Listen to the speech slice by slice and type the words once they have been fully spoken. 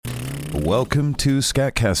Welcome to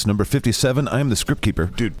SKATCAST number 57. I am the script keeper.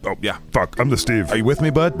 Dude, oh yeah, fuck, I'm the Steve. Are you with me,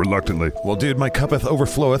 bud? Reluctantly. Well, dude, my cuppeth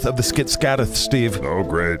overfloweth of the skit scatteth, Steve. Oh,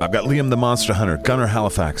 great. I've got Liam the Monster Hunter, Gunnar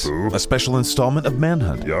Halifax. Ooh. A special installment of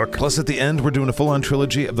Manhunt. Yuck. Plus, at the end, we're doing a full-on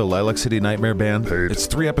trilogy of the Lilac City Nightmare Band. Paid. It's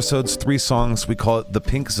 3 episodes, 3 songs. We call it the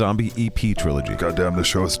Pink Zombie EP Trilogy. Goddamn, the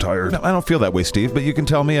show is tired. No, I don't feel that way, Steve, but you can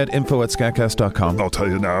tell me at info@scatcast.com. I'll tell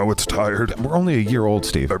you now, it's tired. We're only a year old,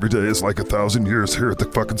 Steve. Every day is like 1,000 years here at the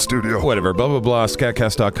fucking studio. Whatever, blah, blah, blah,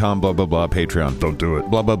 scatcast.com, blah, blah, blah, Patreon. Don't do it.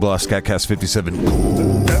 Blah, blah, blah, SKATCAST 57. It's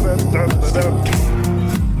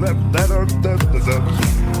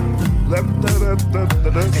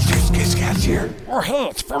SKATCAST here. Oh, hey,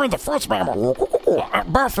 it's Ferry the First Mammal.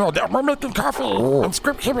 Barfield, we're making coffee. And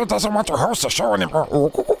Script Keeper doesn't want to host the show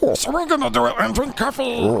anymore. So we're gonna do it and drink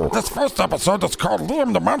coffee. This first episode is called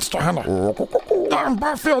Liam the Monster Hunter. And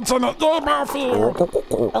Barfield's in it. Yay, Barfield.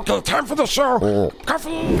 Okay, time for the show.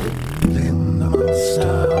 Coffee. Liam the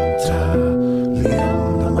Monster Hunter.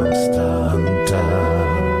 Liam the Monster Hunter.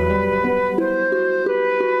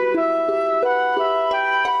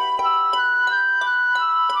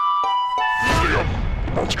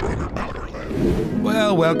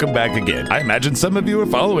 Well, welcome back again. I imagine some of you are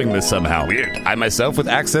following this somehow. Weird. I myself, with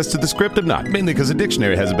access to the script, am not. Mainly because a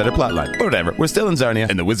dictionary has a better plotline. But whatever. We're still in Zarnia,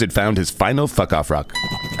 and the wizard found his final fuck-off rock.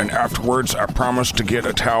 And afterwards, I promised to get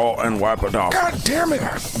a towel and wipe it off. God damn it.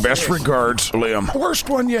 Best regards, Liam. Worst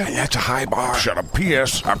one yet. That's a high bar. Shut up.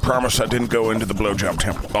 P.S. I promise I didn't go into the blowjob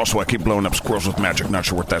temple. Also, I keep blowing up squirrels with magic. Not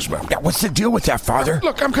sure what that's about. Yeah, what's the deal with that, Father?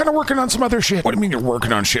 Look, I'm kind of working on some other shit. What do you mean you're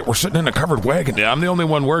working on shit? We're sitting in a covered wagon. Yeah, I'm the only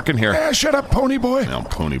one working here. Shut up, pony boy. Now,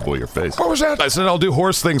 pony boy your face. What was that? I said I'll do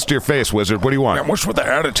horse things to your face, wizard. What do you want? Man, what's with the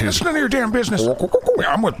attitude? It's none of your damn business.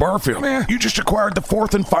 I'm with Barfield. Man, you just acquired the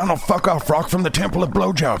 4th and final fuck-off rock from the Temple of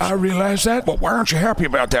Blowjobs. I realize that, but why aren't you happy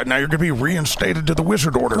about that? Now you're going to be reinstated to the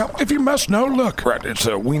wizard order. Well, if you must know, look. Right, it's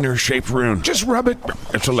a wiener-shaped rune. Just rub it.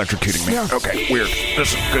 It's electrocuting me. Yeah. Okay, weird.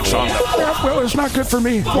 This is a good song, though. Yeah, well, it's not good for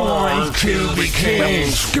me. Born to be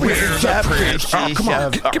kings. Give me that prince. Oh, come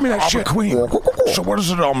on. Give me that shit. I'm a queen. So what does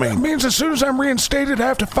it all mean? It means as soon as I'm reinstated, I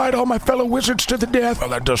have to fight all my fellow wizards to the death. Well,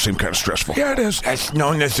 that does seem kind of stressful. Yeah, it is. That's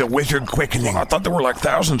known as the wizard quickening. I thought there were like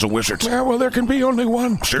thousands of wizards. Yeah, well, there can be only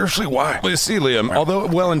one. Seriously, why? Well, you see, Liam, although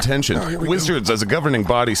well-intentioned, wizards as a governing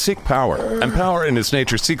body seek power, and power in its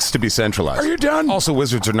nature seeks to be centralized. Are you done? Also,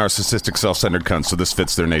 wizards are narcissistic, self-centered cunts, so this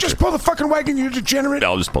fits their nature. Just pull the fucking wagon, you degenerate.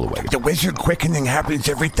 I'll just pull the wagon. The wizard quickening happens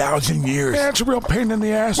every 1,000 years. Yeah, it's a real pain in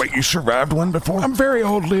the ass. Wait, you survived one before? I'm very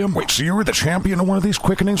old, Liam. Wait, so you were the champion of one of these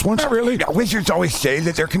quickenings once? Not really. Yeah, wizards always say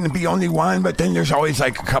that there can be only one, but then there's always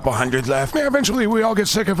like a couple hundred left. Yeah, eventually we all get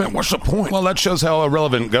sick of it. What's the point? Well, that shows how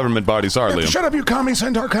irrelevant government bodies are, Liam. Shut up, you commie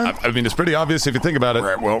centaur cunt. I mean, it's pretty obvious if you think about it.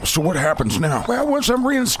 Right, well, so what happens now? Well, once I'm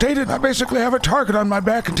reinstated, I basically have a target on my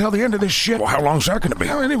back until the end of this shit. Well, how long's that going to be?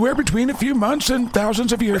 Well, anywhere between a few months and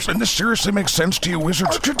thousands of years. And this seriously makes sense to you,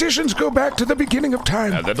 wizards? Our traditions go back to the beginning of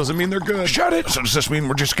time. That doesn't mean they're good. Shut it! So does this mean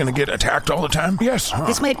we're just going to get attacked all the time? Yes.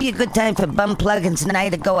 This might be a good time for bum plugins and I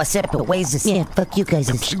to go our separate ways. Yeah, fuck you guys.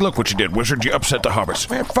 See, look what you did, wizard. You upset the hobbits.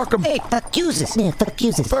 Man, fuck them. Hey, fuck users. Yeah, fuck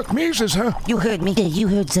users. Fuck muses, huh? You heard me. Yeah, you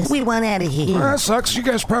heard us. We want out of here. Well, that sucks. You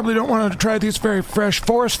guys probably don't want to try these very fresh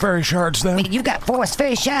forest fairy shards, then. Wait, you got forest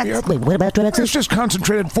fairy shards? Yep. Wait, what about drugs? It's just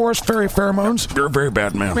concentrated forest fairy pheromones. You're a very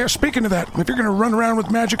bad man. Yeah, speaking of that, if you're going to run around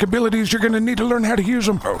with magic abilities, you're going to need to learn how to use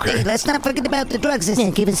them. Okay. Hey, let's not forget about the drugs. Yeah,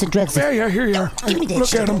 give us the drugs. Yeah, here you are. Give me that Look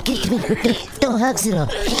shit. at them. Give me. Don't hugs it all.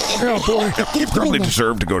 Oh, boy. You probably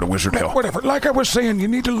deserve to go to wizard hell. Whatever. Like I was saying, you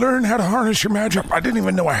need to learn how to harness your magic. I didn't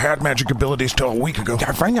even know I had magic abilities till a week ago.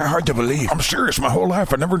 I find that hard to believe. I'm serious. My whole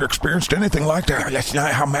life, I never experienced anything like that. That's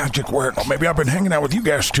not how magic works. Well, maybe I've been hanging out with you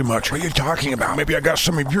guys too much. What are you talking about? Maybe I got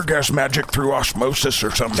some of your guys' magic through osmosis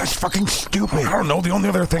or something. That's fucking stupid. I don't know. The only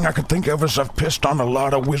other thing I could think of is I've pissed on a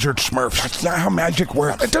lot of wizard smurfs. That's not how magic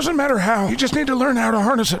works. It doesn't matter how. You just need to learn how to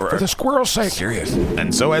harness it for the squirrel's sake. Serious.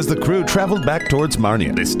 And so as the crew traveled back towards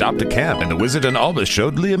Marnia, they stopped to camp, and the wizard and Albus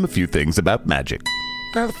showed Liam a few things about magic.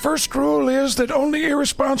 Now, the first rule is that only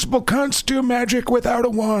irresponsible cunts do magic without a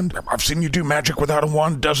wand. I've seen you do magic without a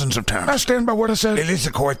wand dozens of times. I stand by what I said. It is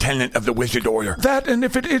a core tenet of the wizard order. That, and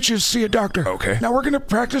if it itches, see a doctor. Okay. Now, we're going to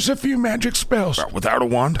practice a few magic spells. Without a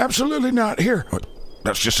wand? Absolutely not. Here. What?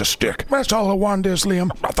 That's just a stick. That's all a wand is,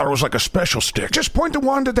 Liam. I thought it was like a special stick. Just point the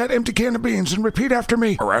wand at that empty can of beans and repeat after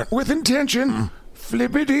me. All right. With intention.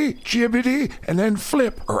 flippity, jibbity, and then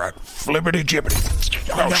flip. All right, flippity, jibbity.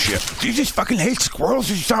 Oh, shit. Do you just fucking hate squirrels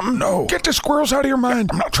or something? No. Get the squirrels out of your mind.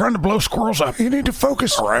 I'm not trying to blow squirrels up. You need to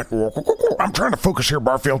focus. All right. I'm trying to focus here,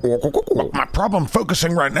 Barfield. My problem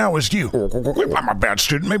focusing right now is you. I'm a bad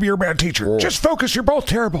student. Maybe you're a bad teacher. Just focus. You're both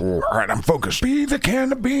terrible. All right, I'm focused. Be the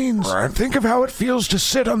can of beans. All right. Think of how it feels to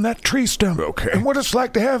sit on that tree stump. Okay. And what it's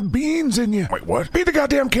like to have beans in you. Wait, what? Be the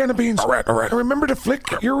goddamn can of beans. All right. And remember to flick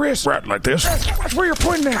your wrist. Right, like this. That's where you're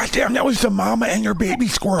pointing at. Goddamn, that was the mama and your baby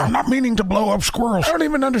squirrel. I'm not meaning to blow up squirrels. I don't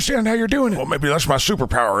even understand how you're doing it. Well, maybe that's my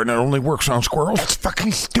superpower and it only works on squirrels. That's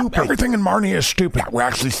fucking stupid. Everything in Marnia is stupid. We're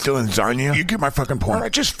actually still in Zarnia. You get my fucking point. All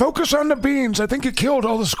right, just focus on the beans. I think you killed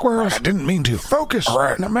all the squirrels. I didn't mean to. Focus. All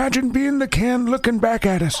right. And imagine being the can looking back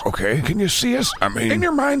at us. Okay. Can you see us? I mean... In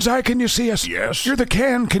your mind's eye, can you see us? Yes. You're the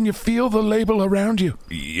can. Can you feel the label around you?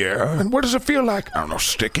 Yeah. And what does it feel like? I don't know,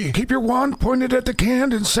 sticky. Keep your wand pointed at the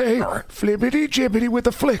can and say, flippity jibbity with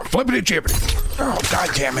a flick. Flippity jibbity. Oh,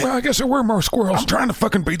 goddamn it. Well, I guess there were more squirrels. I'm trying to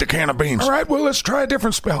fucking beat the can of beans. All right, well, let's try a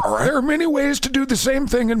different spell. All right. There are many ways to do the same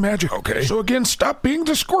thing in magic. Okay. So again, stop being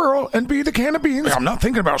the squirrel and be the can of beans. I'm not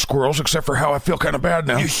thinking about squirrels except for how I feel kind of bad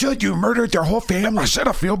now. You should. You murdered their whole family. I said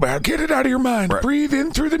I feel bad. Get it out of your mind. Right. Breathe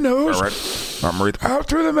in through the nose. All right. I'm breathing. Out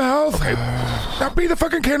through the mouth. Okay. Now be the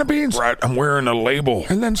fucking can of beans. Right. I'm wearing a label.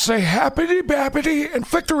 And then say happity bappity and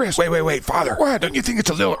flick the wrist. Wait, Father. What? Don't you think it's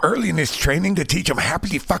a little early in this training to teach them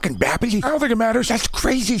happity fucking bappity? I don't think it matters. That's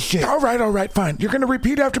crazy shit. All right, fine. You're going to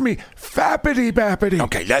repeat after me. Fappity bappity.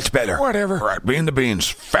 Okay, that's better. Whatever. All right, being the beans.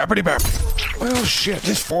 Fappity bappity. Well, shit.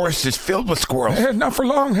 This forest is filled with squirrels. Not for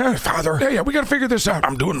long, huh? Father. Yeah, we got to figure this out.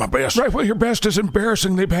 I'm doing my best. Right, well, your best is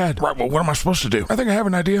embarrassingly bad. Right, well, what am I supposed to do? I think I have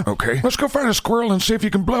an idea. Okay. Let's go find a squirrel and see if you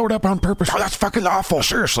can blow it up on purpose. Oh, that's fucking awful.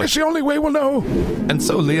 Seriously. It's the only way we'll know. And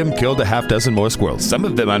so Liam killed a half dozen more squirrels, some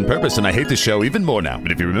of them on purpose, and I hate the show even more now.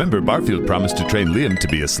 But if you remember, Barfield promised to train Liam to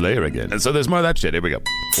be a slayer again. And so there's more of that shit. Here we go.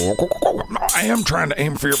 I am trying to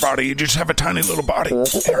aim for your body. You just have a tiny little body.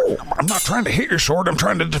 I'm not trying to hit your sword. I'm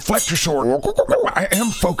trying to deflect your sword. I am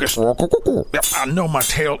focused. I know my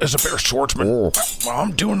tail is a better swordsman. Well,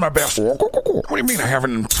 I'm doing my best. What do you mean I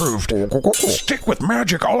haven't improved? Stick with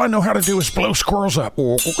magic. All I know how to do is blow squirrels up.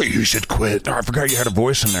 You should quit. I forgot you had a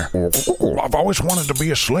voice in there. Well, I've always wanted to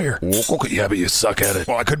be a slayer. Yeah, but you suck at it.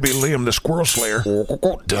 Well, I could be Liam the Squirrel Slayer.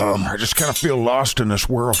 Dumb. I just kind of feel lost in this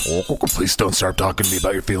world. Please don't start talking to me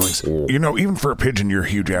about your feelings. You know, even for a pigeon, you're a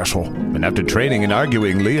huge asshole. And after training and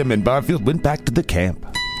arguing, Liam and Barfield went back to the camp.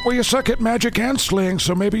 Well, you suck at magic and slaying,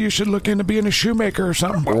 so maybe you should look into being a shoemaker or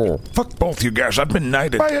something. Well, fuck both you guys. I've been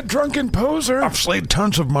knighted. By a drunken poser. I've slayed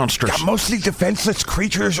tons of monsters. Yeah, mostly defenseless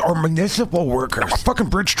creatures or municipal workers. A fucking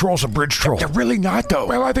bridge troll's a bridge troll. They're really not, though.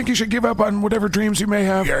 Well, I think you should give up on whatever dreams you may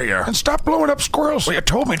have. Yeah. And stop blowing up squirrels. Well, you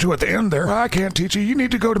told me to at the end there. Well, I can't teach you. You need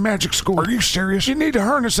to go to magic school. Are you serious? You need to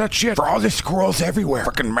harness that shit. For all the squirrels everywhere.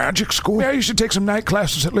 Fucking magic school? Yeah, you should take some night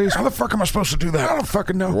classes at least. How the fuck am I supposed to do that? I don't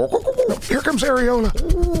fucking know. Here comes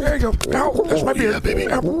Areola. There you go. Ow, that's my beard. Baby.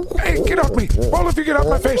 Ow. Hey, get off me. All of you get off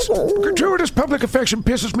my face. Gratuitous public affection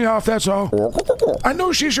pisses me off, that's all. I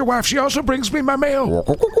know she's your wife. She also brings me my mail.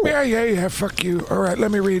 Yeah, fuck you. All right,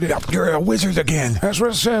 let me read it. You're a wizard again. That's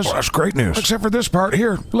what it says. Well, that's great news. Except for this part.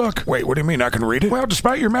 Here, look. Wait, what do you mean I can read it? Well,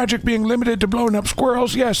 despite your magic being limited to blowing up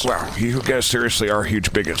squirrels, yes. Wow, you guys seriously are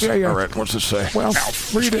huge bigots. Yeah. All right, what's this say? Well,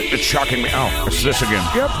 read it. It's shocking me. Ow, it's this again.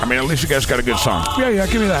 Yep. I mean, at least you guys got a good song. Yeah,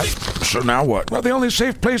 give me that. So now what? Well, the only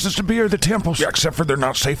safe places to be are the temples. Yeah, except for they're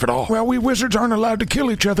not safe at all. Well, we wizards aren't allowed to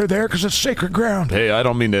kill each other there because it's sacred ground. Hey, I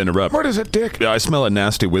don't mean to interrupt. What is it, Dick? Yeah, I smell a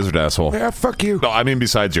nasty wizard asshole. Yeah, fuck you. No, I mean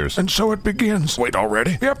besides yours. And so it begins. Wait,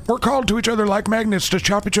 already? Yep, we're called to each other like magnets to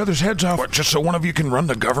chop each other's heads off. What, just so one of you can run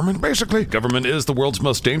the government? Basically. Government is the world's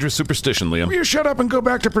most dangerous superstition, Liam. Will you shut up and go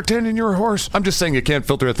back to pretending you're a horse? I'm just saying you can't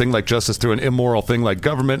filter a thing like justice through an immoral thing like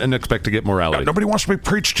government and expect to get morality. Nobody wants to be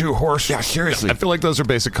preached to, horse. Yeah, seriously. I feel like those are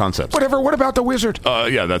basic concepts. Whatever, what about the wizard?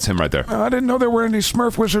 Yeah, that's him right there. I didn't know there were any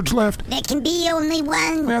Smurf wizards left. There can be only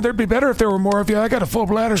one. Yeah, there'd be better if there were more of you. I got a full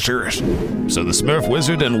bladder. Serious. So the Smurf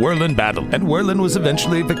wizard and Whirlin battled, and Whirlin was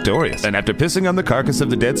eventually victorious. And after pissing on the carcass of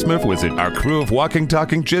the dead Smurf wizard, our crew of walking,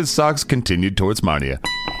 talking jizz socks continued towards Marnia.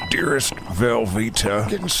 Dearest Velveeta,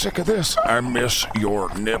 Getting sick of this. I miss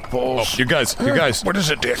your nipples. You guys. What is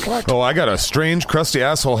it, Dick? What? Oh, I got a strange, crusty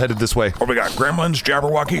asshole headed this way. What we got? Gremlins,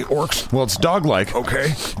 Jabberwocky, orcs? Well, it's dog-like.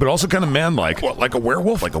 Okay. But also kind of man-like. What, like a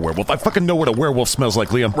werewolf? Like a werewolf. I fucking know what a werewolf smells like,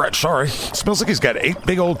 Liam. Right, sorry. Smells like he's got 8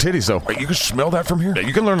 big old titties, though. Wait, you can smell that from here? Yeah,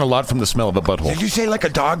 you can learn a lot from the smell of a butthole. Did you say like a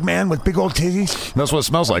dog man with big old titties? That's what it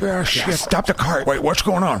smells like. Yeah, shit. Stop the cart. Wait, what's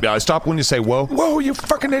going on? Yeah, I stop when you say whoa. Whoa, you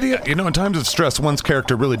fucking idiot. You know, in times of stress, one's character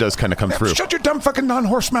character really does kind of come through. Shut your dumb fucking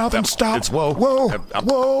non-horse mouth and stop. It's whoa. Whoa.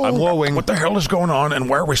 Whoa. I'm whoaing. What the hell is going on and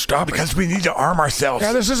why are we stopping? Because we need to arm ourselves.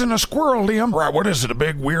 Yeah, this isn't a squirrel, Liam. Right, what is it, a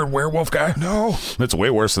big weird werewolf guy? No. It's way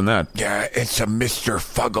worse than that. Yeah, it's a Mr.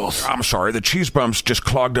 Fuggles. I'm sorry, the cheese bumps just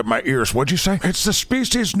clogged up my ears. What'd you say? It's the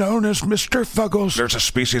species known as Mr. Fuggles. There's a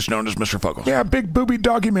species known as Mr. Fuggles. Yeah, big booby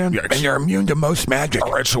doggy man. And you're immune to most magic.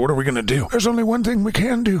 All right, so what are we going to do? There's only one thing we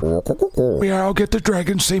can do. Yeah, I'll get the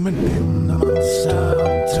dragon semen.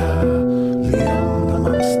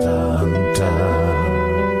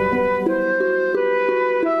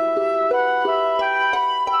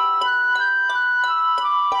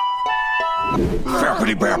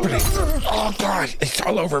 Brappity. Oh, God, it's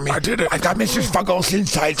all over me. I did it. I got Mr. Fuggles'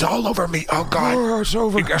 insides all over me. Oh, God. Oh, it's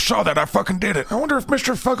over. I saw that. I fucking did it. I wonder if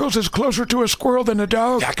Mr. Fuggles is closer to a squirrel than a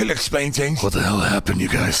dog. That could explain things. What the hell happened, you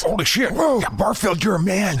guys? Holy shit. Whoa. Yeah, Barfield, you're a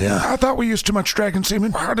man. Yeah. I thought we used too much dragon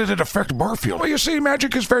semen. How did it affect Barfield? Well, you see,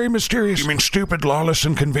 magic is very mysterious. You mean stupid, lawless,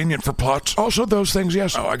 and convenient for plots? Also those things,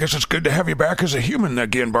 yes. Oh, I guess it's good to have you back as a human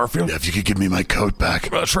again, Barfield. Yeah, if you could give me my coat back.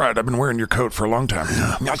 Well, that's right. I've been wearing your coat for a long time.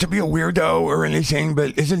 Yeah. Not to be a weirdo or anything,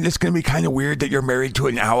 but isn't this going to be kind of weird that you're married to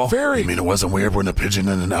an owl? Very. I mean, it wasn't weird when a pigeon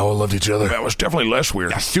and an owl loved each other. That was definitely less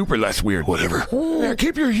weird. Yeah, super less weird. Whatever. Yeah,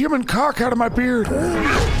 keep your human cock out of my beard.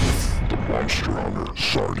 The monster hunter,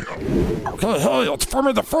 Sarnia. Hey, it's for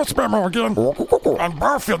me the first memo again. And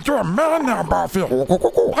Barfield, you're a man now, Barfield.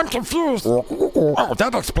 I'm confused. Oh,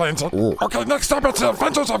 that explains it. Okay, next up it's the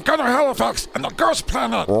Adventures of Gunnar Halifax and the Ghost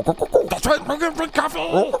Planet. That's right, we're gonna drink coffee.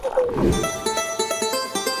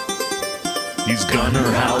 He's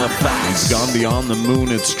Gunnar Halifax. He's gone beyond the moon,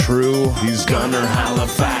 it's true. He's Gunnar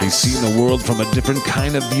Halifax. He's seen the world from a different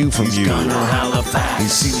kind of view from you. He's Gunnar Halifax.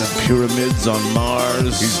 He's seen the pyramids on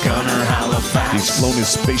Mars. He's Gunnar Halifax. He's flown his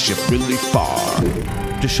spaceship really far.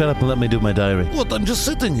 Just shut up and let me do my diary. What? I'm just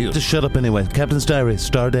sitting here. Just shut up anyway. Captain's diary.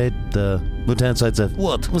 Stardate. Lieutenant Side said.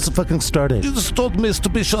 What? What's the fucking stardate? You just told me to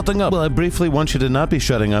be shutting up. Well, I briefly want you to not be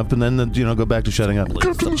shutting up and then, go back to shutting up.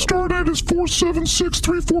 Captain, the stardate is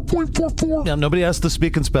 47634.44. Yeah, nobody asked to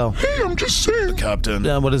speak and spell. Hey, I'm just saying. Captain.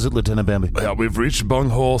 Yeah, what is it, Lieutenant Bambi? Yeah, we've reached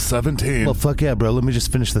bunghole 17. Well, fuck yeah, bro. Let me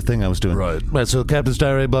just finish the thing I was doing. Right, so Captain's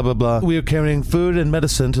diary, blah, blah, blah. We are carrying food and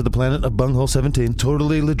medicine to the planet of bunghole 17.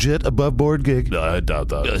 Totally legit, above-board gig. I doubt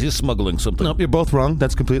that. Yeah, he's smuggling something. Nope, you're both wrong.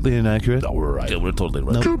 That's completely inaccurate. No, we're right. Yeah, we're totally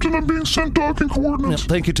right. Nope. Captain, I'm being sent docking coordinates. Yep,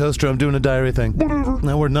 thank you, Toaster. I'm doing a diary thing. Whatever.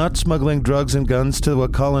 Now, we're not smuggling drugs and guns to a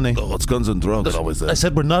colony. Oh, it's guns and drugs. Always I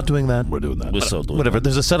said we're not doing that. We're doing that. We're so doing Whatever. that.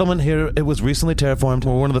 There's a settlement here. It was recently terraformed.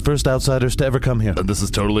 We're one of the first outsiders to ever come here. And this is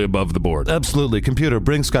totally above the board. Absolutely. Computer,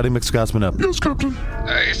 bring Scotty McScotsman up. Yes, Captain.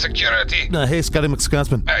 Hey, security. Hey, Scotty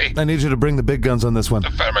McScotsman. Hey. I need you to bring the big guns on this one.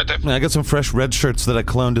 Affirmative. I got some fresh red shirts that I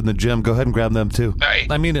cloned in the gym. Go ahead and grab them, too. Hey.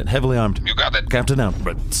 I mean it. Heavily armed. You got it. Captain out.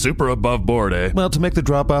 But super above board, eh? Well, to make the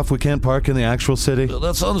drop-off, we can't park in the actual city.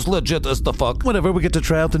 That sounds legit as the fuck. Whatever, we get to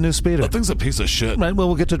try out the new speeder. That thing's a piece of shit. Right, well,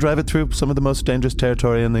 we'll get to drive it through some of the most dangerous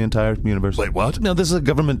territory in the entire universe. Wait, what? Now, this is a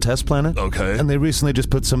government test planet. Okay. And they recently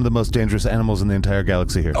just put some of the most dangerous animals in the entire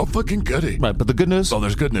galaxy here. Oh, fucking goody. Right, but the good news? Oh,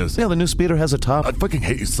 there's good news. Yeah, the new speeder has a top. I fucking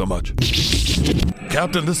hate you so much.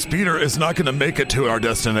 Captain, this speeder is not going to make it to our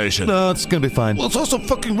destination. No, it's gonna be fine. Well, it's also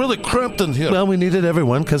fucking really cramped in here. Well, we needed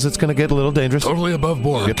everyone, because it's gonna get a little dangerous. Totally above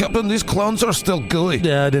board. Captain, these clowns are still gooey.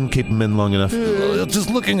 Yeah, I didn't keep them in long enough. Just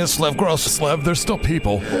looking at Slev, gross. Slev, there's still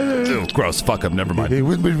people. Ew, gross. Fuck them. Never mind. Hey,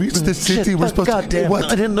 when we reach the city, we're supposed to... Goddamn. What?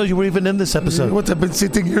 I didn't know you were even in this episode. What? I've been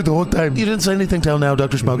sitting here the whole time. You didn't say anything till now,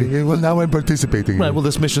 Dr. Smoggy. Well, now I'm participating. Right, well,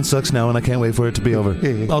 this mission sucks now, and I can't wait for it to be over.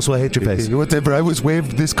 Also, I hate your face. Whatever, I was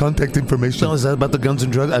waived this contact information. No, is that about the guns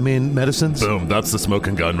and drugs? I mean, medicines? Boom. That's the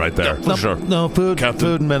smoking gun right there. No, For sure. No, food, Captain,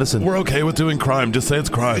 food and medicine. We're okay with doing crime. Just say it's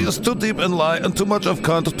crime. He is too deep in lie and too much of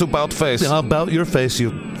cunt to bout face. How about your face,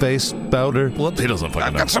 you face bouter? What? He doesn't fucking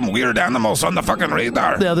I've know. got some weird animals on the fucking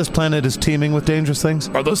radar. Yeah, this planet is teeming with dangerous things.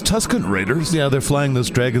 Are those Tuscan Raiders? Yeah, they're flying those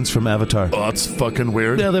dragons from Avatar. Oh, that's fucking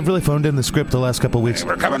weird. Yeah, they've really phoned in the script the last couple weeks.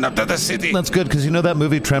 We're coming up to the city. That's good, because you know that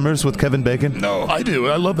movie Tremors with Kevin Bacon? No. I do.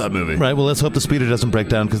 I love that movie. Right, well, let's hope the speeder doesn't break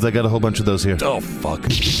down, because they got a whole bunch of those here. Oh, fuck.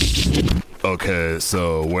 Okay,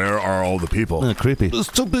 so where are all the people? Creepy. It's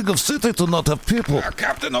too big of city to not have people.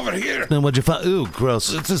 Captain over here. Then what'd you find? Ooh,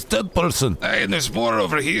 gross. It's this dead person. Hey, and there's more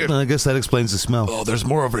over here. I guess that explains the smell. Oh, there's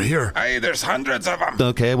more over here. Hey, there's hundreds of them.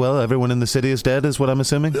 Okay, well, everyone in the city is dead, is what I'm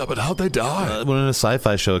assuming? Yeah, but how'd they die? We're in a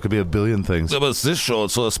sci-fi show. It could be a billion things. Yeah, but it's this show,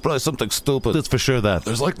 so it's probably something stupid. That's for sure that.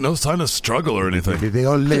 There's like no sign of struggle or anything. They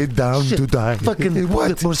all laid down to die. Fucking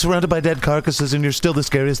What? We're surrounded by dead carcasses, and you're still the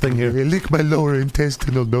scariest thing here. Lick my lower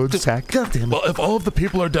intestinal node sack. God damn it. Well, if all of the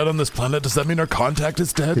people are dead on this planet, does that mean our contact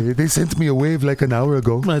is dead? They sent me a wave like an hour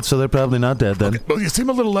ago. Right, so they're probably not dead then. Okay, well, you seem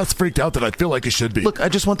a little less freaked out than I feel like you should be. Look, I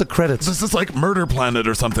just want the credits. This is like Murder Planet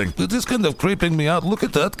or something. It is kind of creeping me out. Look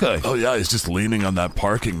at that guy. Oh yeah, he's just leaning on that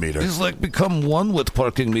parking meter. He's like become one with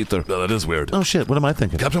parking meter. No, that is weird. Oh shit, what am I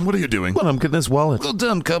thinking? Captain, what are you doing? Well, I'm getting his wallet. Go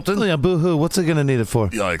down, Captain. Oh, yeah, boo-hoo. What's he gonna need it for?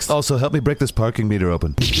 Yikes. Also, help me break this parking meter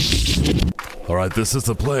open. All right, this is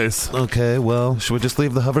the place. Okay, well, should we just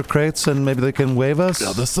leave the hover crates and maybe they can wave us?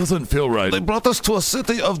 Yeah, this doesn't feel right. They brought us to a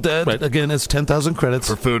city of dead. Right, again, it's 10,000 credits.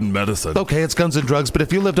 For food and medicine. Okay, it's guns and drugs, but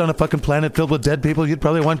if you lived on a fucking planet filled with dead people, you'd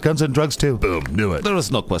probably want guns and drugs too. Boom, knew it. There is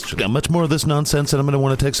no question. Yeah, much more of this nonsense, and I'm gonna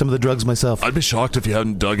want to take some of the drugs myself. I'd be shocked if you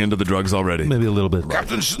hadn't dug into the drugs already. Maybe a little bit.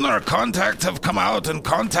 Captain, shouldn't our contact have come out and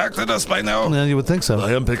contacted us by now? Yeah, you would think so.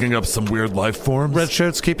 I am picking up some weird life forms. Red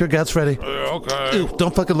shirts, keep your guts ready. Okay. Ew,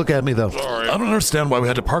 don't fucking look at me, though. I don't understand why we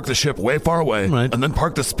had to park the ship way far away, Right. and then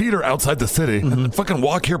park the speeder outside the city, and then fucking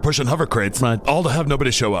walk here pushing hover crates, Right. all to have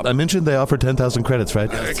nobody show up. I mentioned they offer 10,000 credits, right?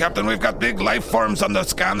 Captain, we've got big life forms on the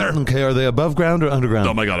scanner. Okay, are they above ground or underground?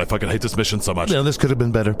 Oh my god, I fucking hate this mission so much. Yeah, this could have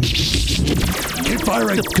been better. Keep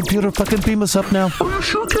firing. Computer, fucking beam us up now. Are you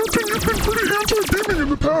sure, Captain? You've been pretty anti-beaming in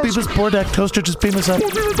the past. Beam us, Bordak, Toaster, just beam us up. Well,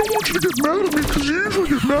 then I don't want you to get mad at me, because you usually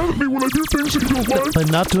get mad at me when I do things that you don't like.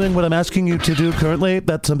 I'm not doing what I'm asking you to do currently.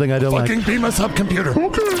 That's something I don't Fucking like. beam us up, computer.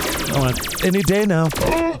 Okay. All right, any day now.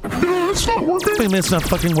 No, it's not working. Wait a minute, it's not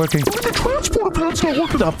fucking working. The transporter pad's not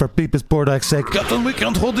working. Stop for Beepus Bordak's sake. Captain, we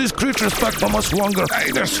can't hold these creatures back for much longer.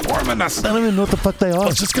 Hey, they're swarming us. I don't even know what the fuck they are.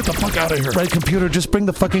 Let's just get the fuck out of here. Right, computer, just bring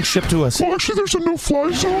the fucking ship to us. Well, actually, there's a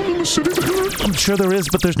no-fly zone in the city here. I'm sure there is,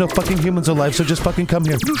 but there's no fucking humans alive, so just fucking come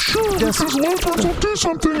here. You sure? Yes. Because a lot of times I'll do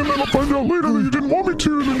something, and then I'll find out later that you didn't want me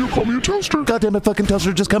to, and then you'll call me a toaster. God damn it, fucking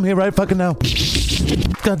Toaster, just come here right fucking now.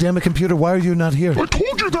 God damn it, computer, why are you not here? I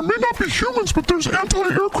told you there may not be humans, but there's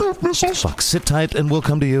anti-aircraft missiles. Fuck, sit tight and we'll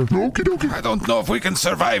come to you. Okie dokie. I don't know if we can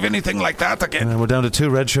survive anything like that again. And we're down to 2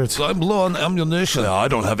 red shirts. I'm low on ammunition. Yeah, I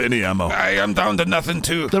don't have any ammo. I am down to nothing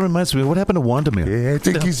too. That reminds me, what happened to Wandamir? Yeah, I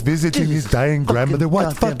think he's visiting his dying grandmother.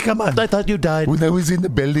 What? Fuck, come on. I thought you died. When I was in the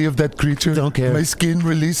belly of that creature, Don't care. my skin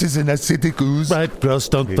releases an acidic ooze. Right, gross,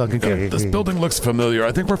 don't fucking care. This building looks familiar.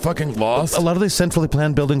 I think we're fucking lost. A lot of these centrally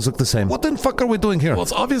planned buildings look the same. What the fuck are we doing here? Well,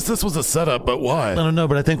 it's obvious this was a setup, but I why? don't know,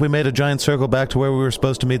 but I think we made a giant circle back to where we were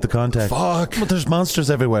supposed to meet the contact. Fuck. But there's monsters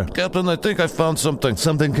everywhere. Captain, I think I found something.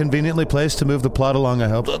 Something conveniently placed to move the plot along, I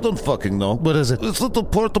hope. I don't fucking know. What is it? This little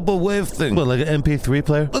portable wave thing. What, like an MP3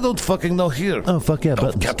 player? I don't fucking know here. Oh, fuck yeah,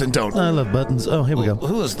 buttons. Captain, don't. I love buttons. Oh, here we go.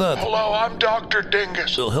 Who is that? Hello, I'm Dr.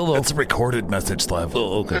 Dingus. Oh, hello. It's a recorded message, Slav.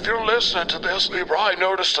 Oh, okay. If you're listening to this, I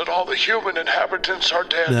noticed that all the human inhabitants are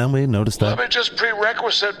dead. Yeah, we noticed Let that. me just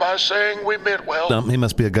prerequisite by saying we meant well. No, he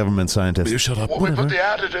must be a government scientist. You shut up. When we put the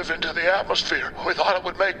additive into the atmosphere, we thought it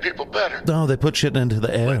would make people better. No, they put shit into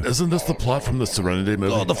the air. Isn't this the plot from the Serenity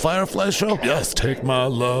movie? Oh, the Firefly show? Yes, take my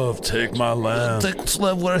love, take my land. Take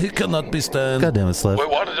Slav where he cannot be stand. God damn it, Slav. We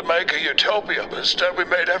wanted to make a utopia, but instead we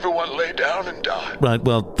made everyone lay down and die. Right,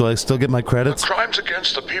 well, do I still get my credits? Crimes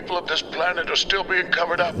against the people of this planet are still being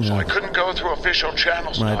covered up, so I couldn't go through official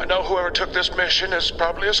channels. Right. I know whoever took this mission is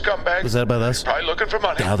probably a scumbag. Is that about us? Probably looking for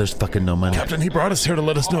money. Now there's fucking no money. Captain, he brought us here to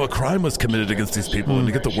let us know a crime was committed against these people and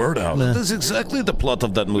to get the word out. Nah. That's exactly the plot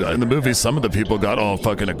of that movie. In the movie, some of the people got all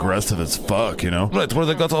fucking aggressive as fuck, you know? Right, where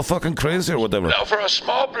they got all fucking crazy or whatever. Now, for a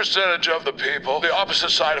small percentage of the people, the opposite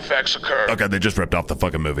side effects occur. Okay, they just ripped off the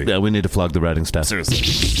fucking movie. Yeah, we need to flog the writing staff. Seriously.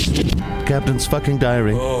 Captain's fucking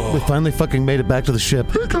diary. We finally fucking made it back to the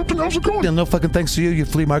ship. Hey, Captain, how's it going? Yeah, no fucking thanks to you, you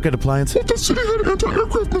flea market appliance. But the city had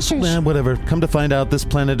anti-aircraft missiles. Nah, whatever. Come to find out, this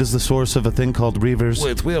planet is the source of a thing called Reavers.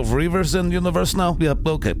 Wait, we have Reavers in the universe now? Yep,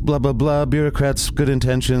 okay. Blah, blah, blah. Bureaucrats, good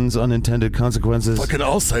intentions, unintended consequences. Fucking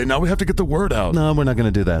I'll say, now we have to get the word out. No, we're not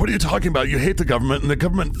gonna do that. What are you talking about? You hate the government, and the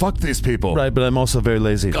government fucked these people. Right, but I'm also very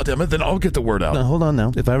lazy. God damn it, then I'll get the word out. Now, hold on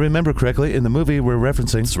now. If I remember correctly, in the movie we're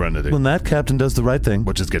referencing... Serenity. When that captain does the right thing...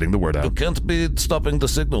 Which is getting the word You out. can't be stopping the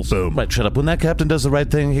signals. Boom. Right, shut up. When that captain does the right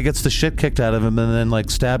thing, he gets the shit kicked out of him and then, like,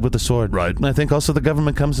 stabbed with a sword. Right. And I think also the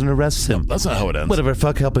government comes and arrests him. That's not how it ends. Whatever,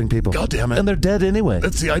 fuck helping people. God damn it. And they're dead anyway.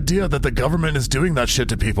 It's the idea that the government is doing that shit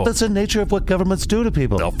to people. That's the nature of what governments do to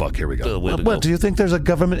people. Oh, fuck, here we go. What, do you think there's a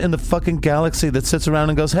government in the fucking galaxy that sits around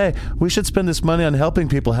and goes, hey, we should spend this money on helping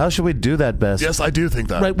people. How should we do that best? Yes, I do think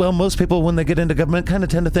that. Right, well, most people, when they get into government, kind of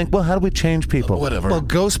tend to think, well, how do we change people? Whatever. Well,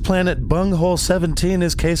 Ghost Planet Bunghole 17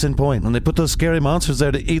 is case in point. And they put those scary monsters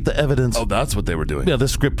there to eat the evidence. Oh, that's what they were doing. Yeah, the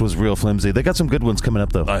script was real flimsy. They got some good ones coming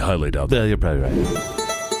up, though. I highly doubt that. Yeah, you're probably right.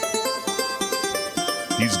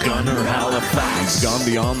 He's Gunner Halifax. He's gone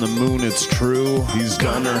beyond the moon, it's true. He's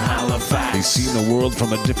Gunner Halifax. He's seen the world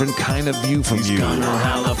from a different kind of view from you. He's Gunner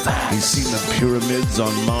Halifax. He's seen the pyramids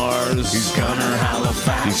on Mars. He's Gunner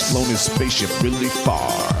Halifax. He's flown his spaceship really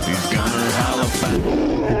far. He's Gunner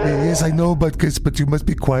Halifax. Yes, I know, Butkus, but you must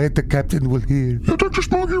be quiet. The captain will hear. Yeah, Dr.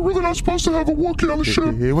 Smoggy, we're really not supposed to have a Wookiee on the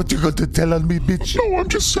ship. What you going to tell on me, bitch? No, I'm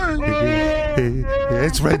just saying.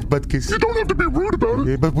 That's right, Butkus. You don't have to be rude about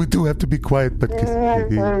it. But we do have to be quiet,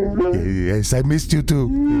 Butkus. Yes, I missed you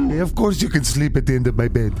too. Of course you can sleep at the end of my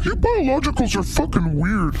bed. You biologicals are fucking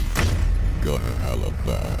weird. Gunner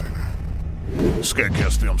Halifax.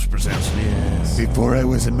 SKATCAST Films presents. Before I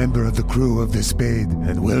was a member of the crew of the Spade,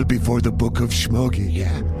 and well before the Book of Schmoggy,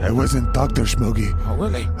 I wasn't Dr. Schmoggy. Oh,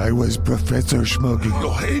 really? I was Professor Schmoggy.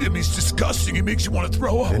 You'll hate him. He's disgusting. He makes you want to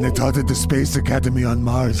throw up. And I taught at the Space Academy on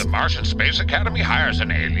Mars. The Martian Space Academy hires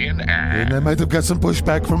an alien And I might have got some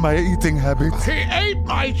pushback from my eating habits. He ate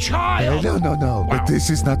my child. No. Wow. But this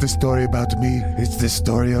is not the story about me. It's the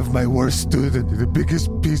story of my worst student, the biggest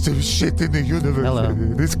piece of shit in the universe. Hello.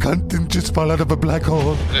 This cunt didn't just fall out of a black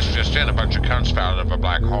hole. This just in, a bunch of cunts fell out of a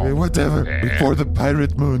black hole. Whatever. Before the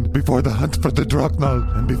pirate moon, before the hunt for the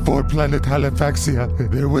Drocknall, and before planet Halifaxia,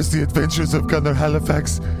 there was the adventures of Gunner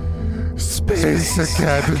Halifax. Space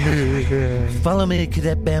Academy. Follow me,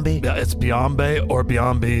 Cadet Bambi. Yeah, it's Biombe or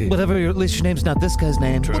Biombi. Whatever, at least your name's not this guy's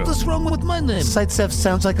name. True. What is wrong with my name? Sidestep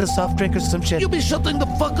sounds like a soft drink or some shit. You be shutting the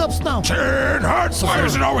fuck up, Snow. Tin Hut. Why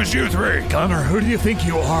is it always you three? Gunner, who do you think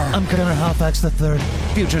you are? I'm Gunner Halifax III,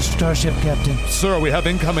 future starship captain. Sir, we have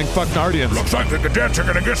incoming fucknardians. Looks like the cadets are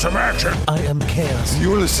gonna get some action. I am chaos.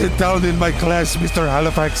 You will sit down in my class, Mr.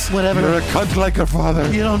 Halifax. Whatever. You're a cunt like your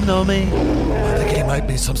father. You don't know me. I think he might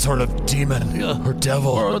be some sort of demon or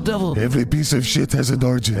devil. Or a devil. Every piece of shit has an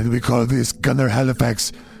origin, and we call this Gunner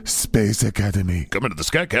Halifax Space Academy. Coming to the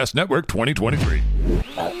SKATCAST Network 2023.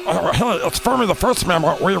 Hey, it's Fermi the First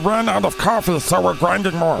Member. We ran out of coffee, so we're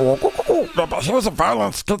grinding more. But here's a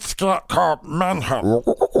violent skit called Manhunt.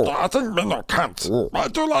 I think men are cunts. I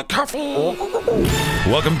do like coffee.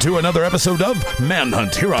 Welcome to another episode of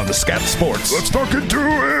Manhunt here on the Scat Sports. Let's fucking do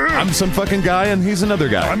it. I'm some fucking guy and he's another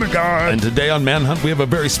guy. I'm a guy. And today on Manhunt we have a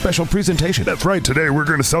very special presentation. That's right. Today we're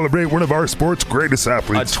going to celebrate one of our sport's greatest A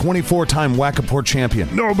athletes. 24-time Whack-A-Pore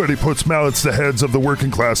champion. Nobody puts mallets to heads of the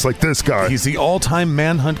working class like this guy. He's the all-time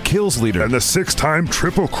Manhunt kills leader. And the 6-time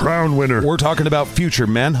Triple Crown winner. We're talking about future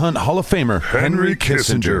Manhunt Hall of Famer Henry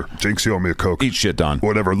Kissinger. Jinx, you owe me a Coke. Eat shit, Don.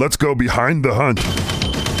 Whatever. Let's go behind the hunt.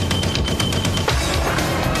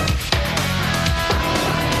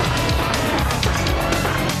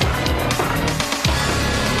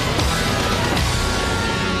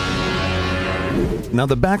 Now,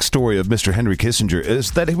 the backstory of Mr. Henry Kissinger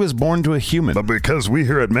is that he was born to a human. But because we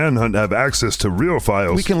here at Manhunt have access to real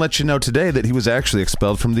files, We can let you know today that he was actually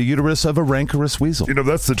expelled from the uterus of a rancorous weasel. you know,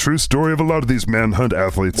 that's the true story of a lot of these Manhunt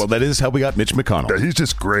athletes. Well, that is how we got Mitch McConnell. Yeah, he's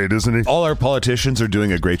just great, isn't he? All our politicians are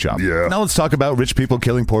doing a great job. Yeah. Now let's talk about rich people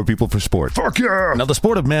killing poor people for sport. Fuck yeah! Now, the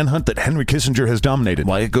sport of manhunt that Henry Kissinger has dominated,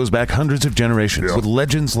 why, it goes back hundreds of generations, Yeah. with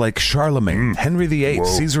legends like Charlemagne, Henry VIII, Whoa.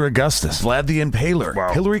 Caesar Augustus, Vlad the Impaler,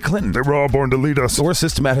 Wow. Hillary Clinton, They were all born to lead us. or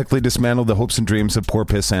systematically dismantle the hopes and dreams of poor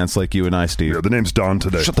pissants like you and I, Steve. Yeah, the name's Don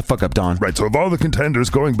today. Shut the fuck up, Don. Right, so of all the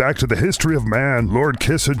contenders going back to the history of man, Lord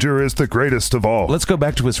Kissinger is the greatest of all. Let's go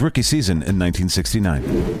back to his rookie season in 1969.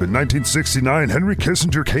 In 1969, Henry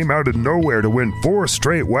Kissinger came out of nowhere to win 4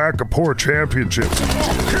 straight Whack-A-Pore championships.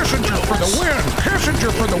 Kissinger for the win!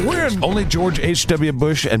 Kissinger for the win! Only George H.W.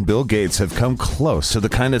 Bush and Bill Gates have come close to the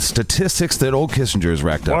kind of statistics that old Kissinger has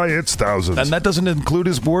racked up. Why, it's thousands. And that doesn't include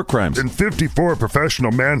his war crimes. In 54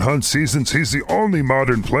 professional manhunt seasons, he's the only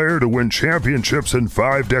modern player to win championships in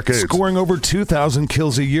 5 decades. Scoring over 2,000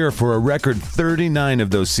 kills a year for a record 39 of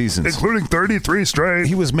those seasons. Including 33 straight.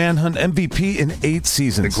 He was Manhunt MVP in 8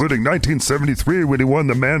 seasons. Including 1973 when he won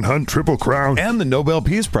the Manhunt Triple Crown. And the Nobel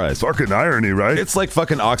Peace Prize. Fucking irony, right? It's like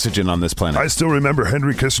fucking oxygen on this planet. I still remember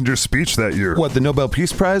Henry Kissinger's speech that year. What, the Nobel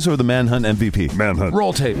Peace Prize or the Manhunt MVP? Manhunt.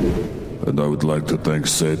 Roll tape. And I would like to thank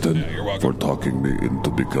Satan for talking me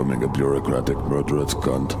into becoming a bureaucratic murderous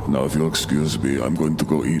cunt. Now, if you'll excuse me, I'm going to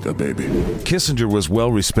go eat a baby. Kissinger was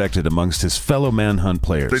well respected amongst his fellow Manhunt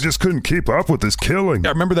players. They just couldn't keep up with his killing.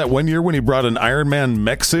 Yeah, remember that one year when he brought an Iron Man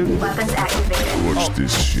mech suit? Watch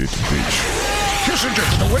this shit, bitch. Kissinger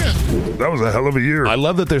for the win. That was a hell of a year. I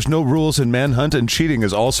love that there's no rules in Manhunt, and cheating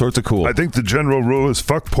is all sorts of cool. I think the general rule is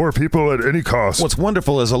fuck poor people at any cost. What's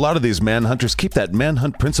wonderful is a lot of these manhunters keep that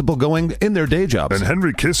manhunt principle going in their day jobs. And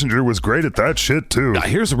Henry Kissinger was great at that shit, too. Now,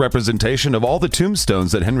 here's a representation of all the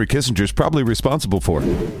tombstones that Henry Kissinger's probably responsible for.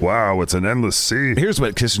 Wow, it's an endless sea. Here's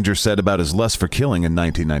what Kissinger said about his lust for killing in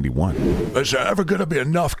 1991. Is there ever going to be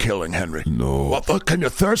enough killing, Henry? No. Well, can your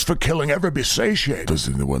thirst for killing ever be satiated? Does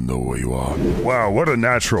anyone know where you are? Wow, what a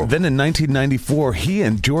natural. Then in 1994, he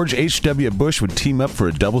and George H.W. Bush would team up for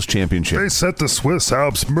a doubles championship. They set the Swiss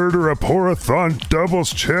Alps Murder-a-Porathon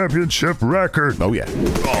doubles championship record. Oh, yeah.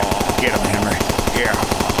 Oh, get him, Henry. Yeah,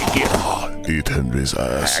 get him. Eat Henry's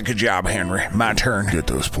ass. Good job, Henry. My turn. Get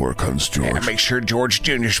those poor cunts, George. And make sure George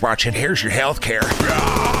Jr.'s watching. Here's your health care.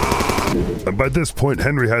 And by this point,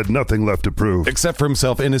 Henry had nothing left to prove. Except for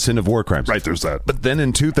himself innocent of war crimes. Right, there's that. But then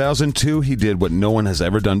in 2002, he did what no one has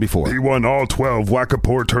ever done before. He won all 12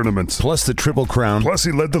 Whack-A-Poor tournaments. Plus the Triple Crown. Plus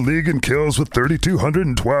he led the league in kills with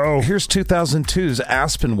 3,212. Here's 2002's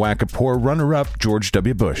Aspen Whack-A-Poor runner-up, George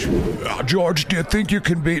W. Bush. George, do you think you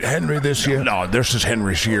can beat Henry this year? No, this is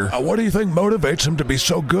Henry's year. What do you think motivates him to be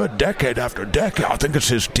so good decade after decade? I think it's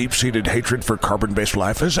his deep-seated hatred for carbon-based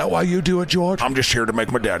life. Is that why you do it, George? I'm just here to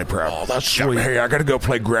make my daddy proud. Oh, that's sweet. Hey, I gotta go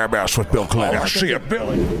play grab ass with Bill Clinton. See ya,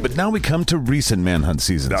 Billy. But now we come to recent manhunt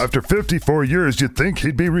seasons. Now, after 54 years, you'd think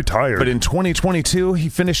he'd be retired. But in 2022, he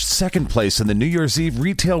finished second place in the New Year's Eve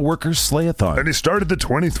Retail Workers Slayathon. And he started the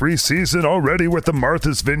 23 season already with the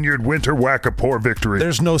Martha's Vineyard Winter Whack-A-Poor victory.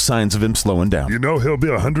 There's no signs of him slowing down. You know he'll be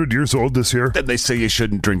 100 years old this year. And they say you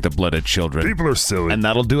shouldn't drink the blood of children. People are silly. And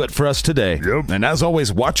that'll do it for us today. Yep. And as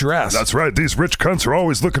always, watch your ass. That's right. These rich cunts are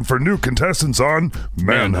always looking for new contestants on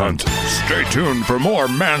Manhunt. Stay tuned for more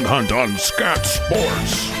Manhunt on Scat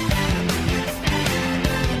Sports.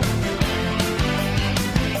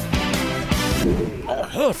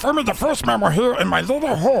 Hey, Fermi the First Man, we're here in my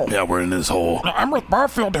little hole. Yeah, we're in this hole. I'm with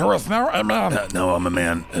Barfield, who is now a man. No, I'm a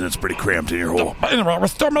man, and it's pretty cramped in your hole. But anyway, we're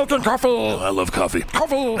still making coffee. I love coffee.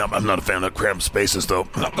 Coffee. No, I'm not a fan of cramped spaces, though.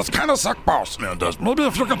 No, that's kind of suck, boss. Yeah, it does. Maybe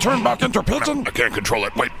if you could turn back into a pigeon. I can't control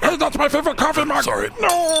it. Wait. Hey, that's my favorite coffee mug. Sorry.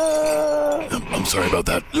 No. I'm sorry about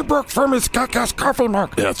that. You broke Fermi's SKATCAST coffee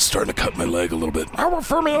mug. Yeah, it's starting to cut my leg a little bit. How will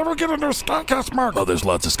Fermi ever get a new SKATCAST mug? Oh, there's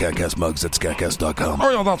lots of SKATCAST mugs at SKATCAST.com. Oh,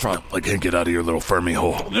 yeah, that's right. I can't get out of your little Fermi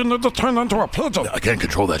hole. You need to turn into a pigeon. I can't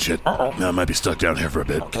control that shit. Uh-oh. I might be stuck down here for a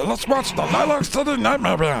bit. Okay, let's watch the Lilac City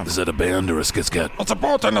Nightmare Band. Is that a band or a skitscat? It's a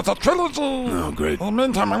boat and it's a trilogy. Oh, great. In the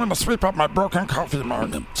meantime, I'm going to sweep up my broken coffee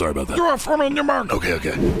mug. Sorry about that. You have Fermi in your mug.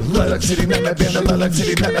 Okay. Lilac City Nightmare Band, the Lilac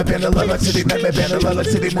City Nightmare Band, the Lilac City Nightmare Band, the Lilac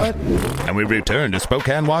City what? And we return to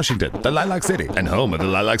Spokane, Washington, the Lilac City, and home of the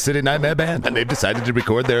Lilac City Nightmare Band. And they've decided to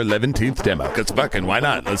record their 11th demo. Because fucking why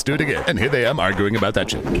not? Let's do it again. And here they are arguing about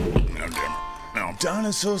that shit. No.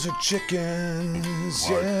 Dinosaurs are chickens,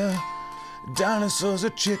 yeah. Dinosaurs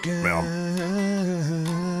are chickens.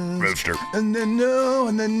 Rooster. And they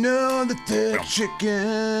know that they're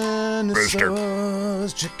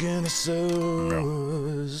chickenosaurs.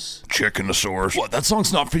 Chickenosaurs. Chickenosaurs. What? That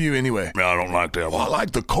song's not for you anyway. I don't like that one. I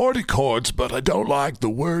like the chordy chords, but I don't like the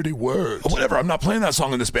wordy words. Whatever, I'm not playing that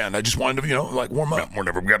song in this band. I just wanted to, warm up.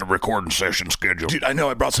 Whatever, we got a recording session scheduled. Dude, I know,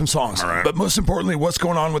 I brought some songs. All right. But most importantly, what's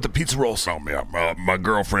going on with the pizza rolls? Oh, yeah. My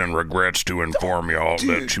girlfriend regrets to inform y'all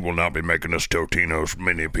that she will not be making us Totino's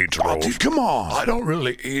mini pizza rolls. Dude, come on. I don't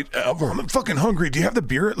really eat ever. I'm fucking hungry. Do you have the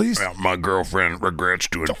beer at least? Yeah, my girlfriend regrets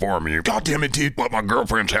to inform you. God damn it, dude. But my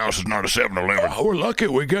girlfriend's house is not a 7-Eleven. Oh, we're lucky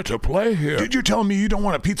we get to play here. Did you tell me you don't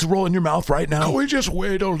want a pizza roll in your mouth right now? Can we just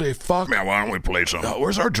wait till they fuck? Yeah, why don't we play something?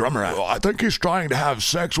 Where's our drummer at? Well, I think he's trying to have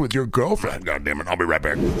sex with your girlfriend. God damn it, I'll be right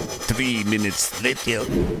back. 3 minutes later.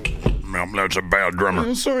 No, that's a bad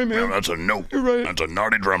drummer. Sorry, man. No, that's a no. You're right. That's a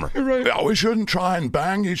naughty drummer. You're right. Yeah, we shouldn't try and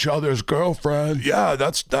bang each other's girlfriend. Yeah,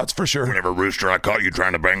 that's for sure. Whenever, Rooster, I caught you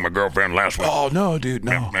trying to bang my girlfriend last week. Oh, no, dude,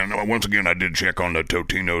 no. No, once again, I did check on the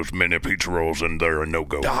Totino's mini pizza rolls, and they're a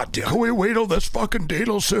no-go. God damn. Can we wait till this fucking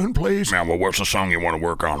date'll soon, please? Now, well, what's the song you want to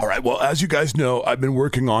work on? All right, well, as you guys know, I've been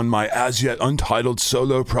working on my as-yet untitled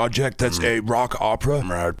solo project that's a rock opera.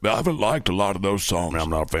 Right. I haven't liked a lot of those songs. I'm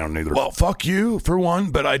not a fan either. Well, fuck you, for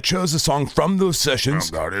one, but I chose a song from those sessions.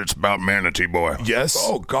 Oh, God, it's about Manatee Boy. Yes.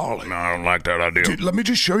 Oh, golly. No, I don't like that idea. Dude, let me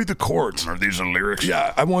just show you the chords. Are these the lyrics?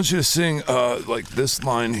 Yeah, I want you to sing, like this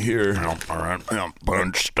line here. All right.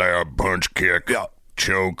 Punch, stab, punch, kick. Yeah.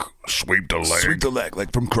 choke, sweep the leg. Sweep the leg,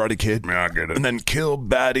 like from Karate Kid. Yeah, I get it. And then kill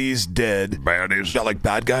baddies, dead. Baddies? Yeah, like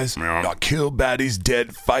bad guys? Yeah. Kill baddies,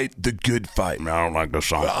 dead, fight the good fight. I don't like the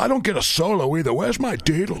song. I don't get a solo either. Where's my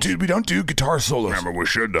deedle? Dude, we don't do guitar solos. Remember, we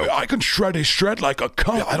should, though. I can shred like a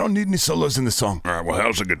cunt. Yeah, I don't need any solos in the song. All right, well,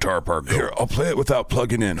 how's the guitar part go? Here, I'll play it without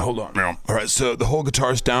plugging in. Hold on. Yeah. All right, so the whole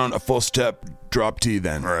guitar's down, a full step, drop D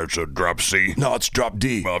then. All right, so drop C. No, it's drop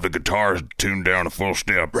D. Well, if the guitar's tuned down a full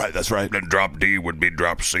step. Right, that's right. Then drop D would be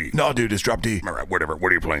drop C. No, dude, it's drop D. All right, whatever.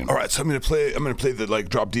 What are you playing? All right, so I'm gonna play the like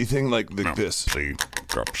drop D thing like this. C,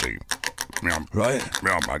 drop C. Yeah. Right?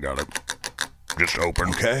 Yeah, I got it. Just open.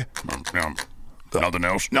 Okay. Yeah. Nothing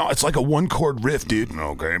else? No, it's like a one-chord riff, dude.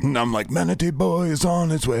 Okay. And I'm like, Manatee Boy is on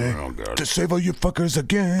his way to save all you fuckers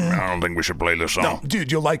again. I don't think we should play this song. No,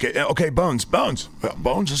 dude, you'll like it. Okay, Bones. Yeah,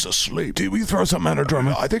 Bones is asleep. Dude, will you throw something at our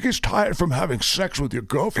drummer? I think he's tired from having sex with your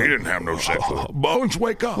girlfriend. He didn't have no sex with her. Bones,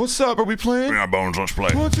 wake up. What's up? Are we playing? Yeah, Bones, let's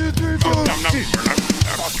play. 1, 2, 3, 4.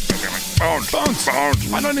 Bones.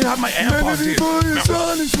 I don't even have my amp on, dude.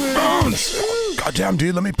 Bones. Goddamn,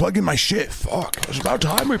 dude, let me plug in my shit. Fuck. It's about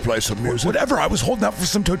time we play some music. Whatever, I was holding out for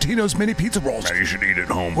some Totino's mini pizza rolls. Man, you should eat at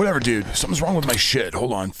home. Whatever, dude. Something's wrong with my shit.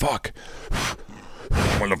 Hold on. Fuck.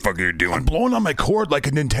 What the fuck are you doing? I'm blowing on my cord like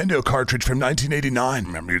a Nintendo cartridge from 1989.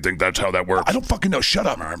 Remember, you think that's how that works? I don't fucking know. Shut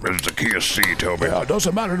up. It's the key of C, Toby. Yeah, it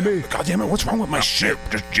doesn't matter to me. God damn it, what's wrong with my shit?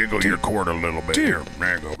 Just jiggle your cord a little bit. Dude. Here,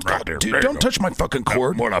 there you go. Right there. Dude, there don't touch my fucking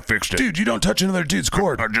cord. What, I fixed it. Dude, you don't touch another dude's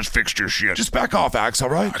cord. I just fixed your shit. Just back off, Axe, all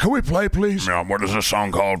right? Can we play, please? Yeah, what is this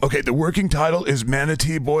song called? Okay, the working title is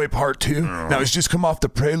Manatee Boy Part 2. Now, it's just come off the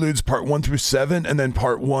Preludes Part 1 through 7 and then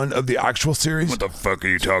Part 1 of the actual series. What the fuck are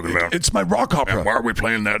you talking about? It's my rock opera. And why are we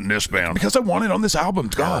playing that in this band? Because I want it on this album,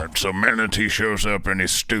 God. Right, so Manatee shows up and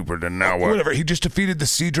he's stupid, and now what? Whatever, he just defeated the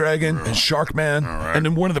Sea Dragon and Shark Man. Right. And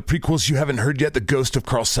in one of the prequels you haven't heard yet, The Ghost of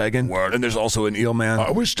Carl Sagan. What? And there's also an Eel Man.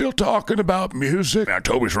 Are we still talking about music? Now,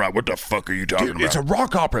 Toby's right. What the fuck are you talking about? It's a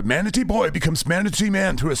rock opera. Manatee Boy becomes Manatee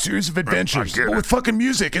Man through a series of adventures. But with fucking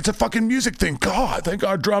music. It's a fucking music thing. God, I think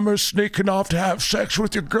our drummer's sneaking off to have sex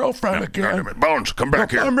with your girlfriend again. Bones, come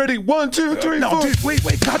back here. I'm ready. 1, 2, 3, 4. No, dude,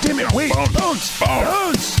 wait. God damn it. Wait. Bones. Come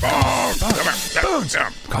here. Bones.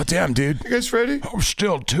 God damn, dude. You guys ready? I'm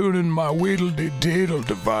still tuning my Weedle-de-Deedle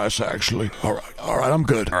device, actually. All right, I'm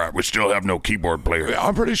good. All right, we still have no keyboard player.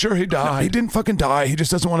 I'm pretty sure he died. No, he didn't fucking die. He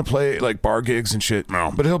just doesn't want to play like bar gigs and shit.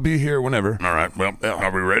 No. But he'll be here whenever. All right, well,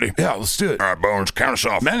 are we ready? Yeah, let's do it. All right, Bones, count us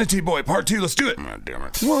off. Manatee Boy Part 2, let's do it. God damn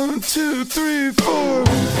it. 1, 2, 3, 4.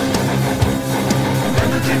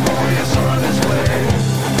 Manatee Boy is on his way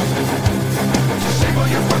to save all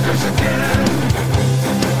your fuckers again.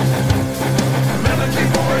 Manatee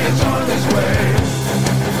Boy is on his way.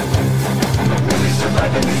 Will he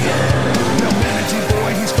survive in the end? Now Manatee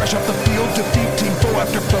Boy, he's fresh off the field, defeat Team Foe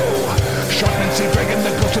after foe. Sharkman, Sea Dragon,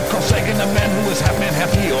 the ghost of Carl Sagan, a man who was half man,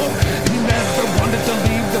 half eel. He never wanted to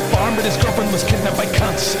leave the farm, but his girlfriend was kidnapped by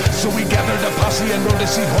cunts. So we gathered a posse and rode to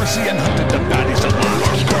see Horsey and hunted the baddies alive.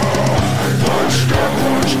 Let's go!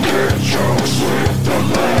 Let's get jokes with the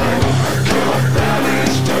line. Kill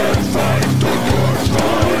baddies, dead, fight the good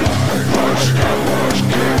fight. Let's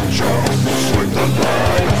get jokes with the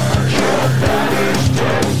line. Kill baddies,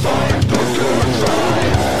 dead, fight the good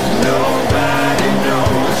fight. Nobody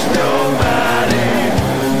knows.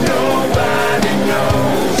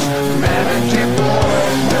 Manatee Boy,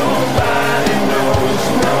 nobody knows.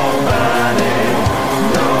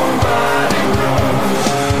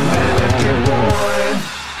 Manatee Boy,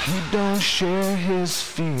 he don't share his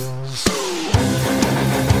feels.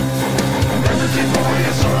 Manatee Boy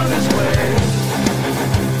is on his way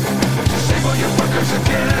to save all your fuckers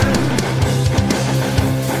again.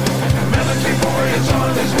 Manatee Boy is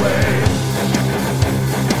on his way.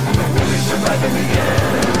 Will he survive in the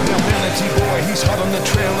end? Now Manatee Boy, he's hot on the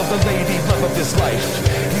trail of the lady love of his life.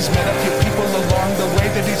 He's met a few people along the way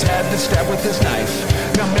that he's had to stab with his knife.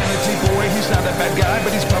 Now Manatee Boy, he's not a bad guy,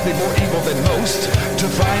 but he's probably more evil than most. To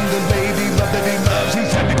find the lady love that he loves,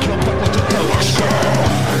 he's had to kill fuckloads of ghosts.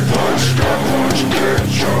 Let's go! Let's get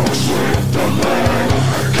jokes with the line.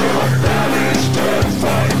 Kill baddies, dead,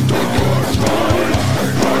 fight the good fight.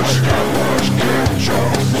 Let's get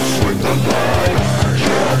jokes with the line.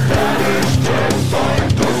 Kill baddies, dead, fight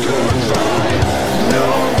the good fight.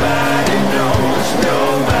 Nobody knows.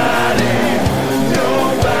 Nobody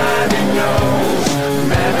knows.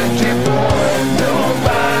 Manatee Boy,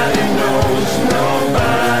 nobody knows.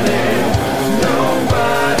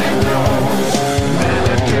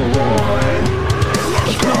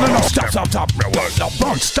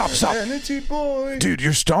 Stop. Manatee boy. Dude,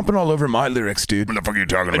 you're stomping all over my lyrics, dude. What the fuck are you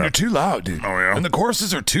talking And about? you're too loud, dude. Oh, yeah? And the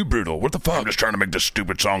choruses are too brutal. What the fuck? I'm just trying to make this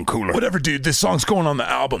stupid song cooler. Whatever, dude. This song's going on the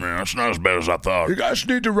album. Yeah, it's not as bad as I thought. You guys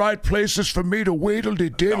need to write places for me to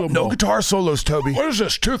wheedle-de-diddle. No guitar solos, Toby. What is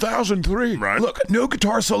this, 2003? Right. Look, no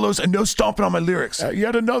guitar solos and no stomping on my lyrics.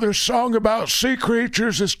 Yet another song about sea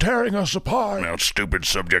creatures is tearing us apart. Now, stupid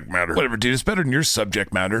subject matter. Whatever, dude. It's better than your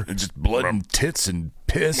subject matter. It's just blood and tits and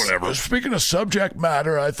piss. Whatever. Speaking of subject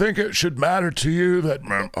matter, I think it should matter to you that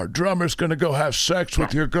our drummer's gonna go have sex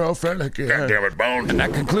with your girlfriend again. God damn it, Bones. And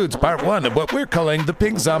that concludes part 1 of what we're calling the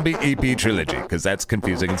Pink Zombie EP Trilogy, because that's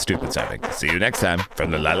confusing and stupid sounding. See you next time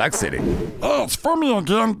from the Lilac City. Hey, it's for me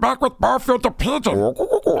again, back with Barfield the Pigeon.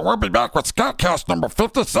 We'll be back with SKATCAST number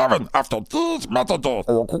 57 after these messages.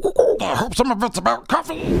 I hope some of it's about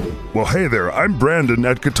coffee. Well, hey there, I'm Brandon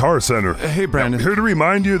at Guitar Center. Hey, Brandon. I'm here to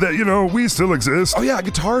remind you that, we still exist. Oh, yeah,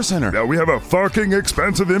 Guitar Center. Yeah, we have a fucking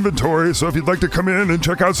expensive inventory, so if you'd like to come in and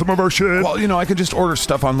check out some of our shit. Well, I can just order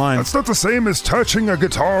stuff online. That's not the same as touching a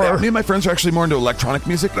guitar. Yeah, me and my friends are actually more into electronic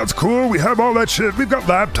music. That's cool, we have all that shit. We've got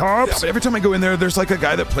laptops. Yeah, but every time I go in there's like a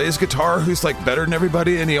guy that plays guitar who's like better than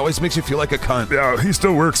everybody, and he always makes you feel like a cunt. Yeah, he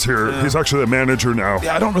still works here. Yeah. He's actually a manager now.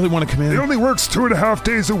 Yeah, I don't really want to come in. He only works 2.5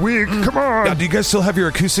 days a week. Come on. Yeah, do you guys still have your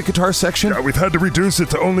acoustic guitar section? Yeah, we've had to reduce it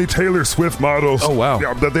to only Taylor Swift models. Oh, wow.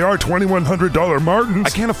 Yeah, but they are $2,100 Martins. I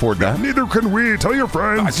can't afford that. Neither can we. Tell your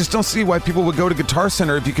friends. I just don't see why people would go to Guitar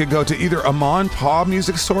Center if you could go to either a Ma and Pa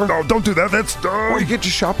music store. No, don't do that. That's dumb. Or you get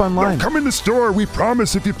your shop online. No, come in the store. We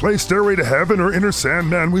promise if you play Stairway to Heaven or Inner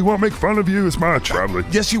Sandman, we won't make fun of you as much. Probably.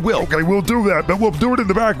 Yes, you will. Okay, we'll do that, but we'll do it in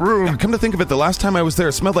the back room. Yeah, come to think of it, the last time I was there,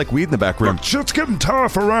 it smelled like weed in the back room. Look, shit's getting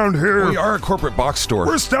tough around here. We are a corporate box store.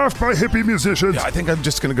 We're staffed by hippie musicians. Yeah, I think I'm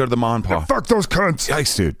just going to go to the Ma and Pa. Yeah, fuck those cunts.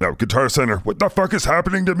 Yikes, dude. No, Guitar Center. What the fuck is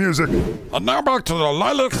happening to music? And now back to the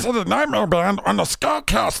Lilac City Nightmare Band on the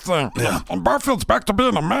SKATCAST thing. Yeah. And Barfield's back to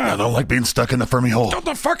being a man. I don't like being stuck in the Fermi hole. Get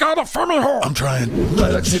the fuck out of Fermi hole. I'm trying.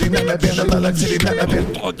 Lilac City Nightmare Band, the Lilac City Nightmare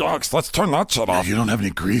Band. Oh, yikes, let's turn that shit off. You don't have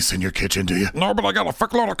any grease in your kitchen, do you? No, but I got a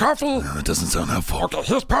fuckload of coffee. That doesn't sound helpful. Okay,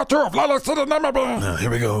 here's part 2 of Lilac City Nightmare Band. Here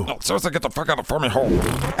we go. No, seriously, get the fuck out of Fermi hole.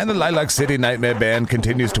 And the Lilac City Nightmare Band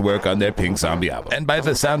continues to work on their Pink Zombie album. And by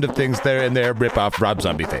the sound of things, they're in their rip-off Rob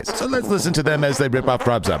Zombie face. So let's listen to them as they rip off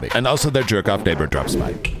Rob Zombie. And also their jerk-off neighbor drops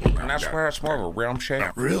by. And that's where it's more of a realm shape.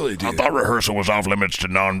 Really, dude? I thought rehearsal was off limits to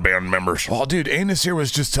non-band members. Oh, dude, Anus here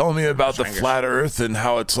was just telling me about the flat earth and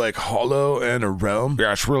how it's like hollow and a realm.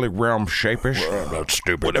 Yeah, it's really realm shapish. Well, that's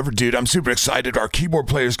stupid. Whatever, dude. I'm super excited. Our keyboard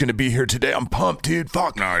player's going to be here today. I'm pumped, dude.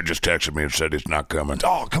 Fuck. No, he just texted me and said he's not coming.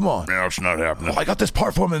 Oh, come on. No, it's not happening. I got this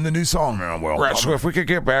part for him in the new song. Yeah, well, Right, so if we could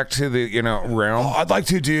get back to the, realm. Oh, I'd like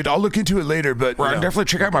to, dude. I'll look into it later, but... Well, definitely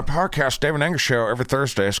check out my podcast, David Angus Show, every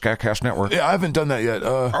Thursday, SKATCAST Network. Yeah, I haven't done that yet.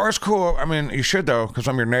 Oh, it's cool. I mean, you should, though, because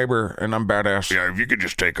I'm your neighbor, and I'm badass. Yeah, if you could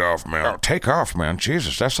just take off, man. Oh, take off, man.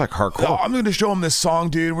 Jesus, that's like hardcore. No, I'm going to show him this song,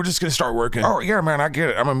 dude. We're just going to start working. Oh, yeah, man, I get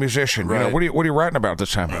it. I'm a musician. Right. What are you writing about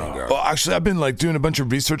this time? Well, actually, I've been, doing a bunch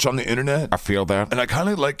of research on the internet. I feel that. And I kind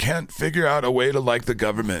of, can't figure out a way to like the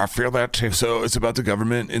government. I feel that, too. So it's about the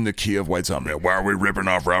government in the key of White Zombie. Yeah, why are we ripping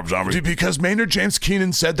off Rob Zombie? Dude, because Maynard James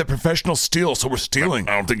Keenan said that professionals steal, so we're stealing.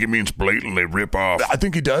 I don't think he means blatantly rip off. I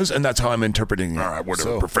think he does, and that's how I'm interpreting it. All right, whatever.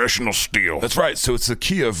 So, Professional steal. that's right. So it's the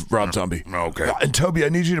key of Rob Zombie. Okay. And Toby, I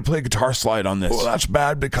need you to play guitar slide on this. Well, that's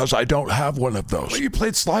bad because I don't have one of those. Well, you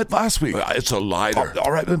played slide last week. It's a lighter.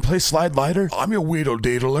 All right, then play slide lighter. I'm your wheedle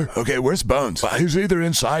deedler. Okay, where's Bones? He's either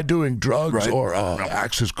inside doing drugs or No.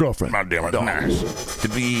 Axe's girlfriend. God damn it. Nice.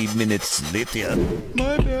 3 minutes later.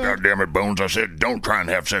 My bad. God damn it, Bones. I said don't try and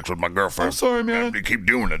have sex with my girlfriend. I'm sorry, man. You keep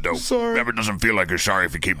doing it, though. Sorry. Never doesn't feel like you're sorry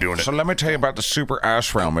if you keep doing it. So let me tell you about the super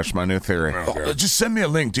ass realm. It's my new theory. Just send me a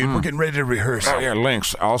link, dude. We're getting ready to rehearse. Oh, yeah,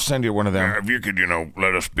 links. I'll send you one of them. If you could,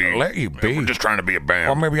 let us be. Let you be? We're just trying to be a band.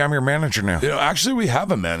 Or maybe I'm your manager now. Actually, we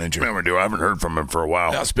have a manager. Yeah, we do. I haven't heard from him for a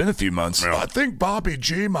while. Yeah, it's been a few months. Yeah. I think Bobby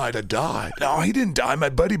G might have died. No, he didn't die. My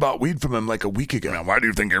buddy bought weed from him like a week ago. Now, why do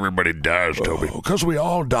you think everybody dies, Toby? Because we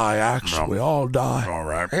all die, Axe. No. We all die. All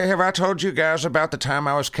right. Hey, have I told you guys about the time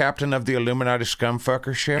I was captain of the Illuminati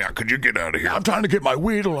scumfucker ship? Yeah, could you get out of here? I'm trying to get my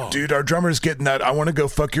weedle on. Dude, our drummer's getting that I want to go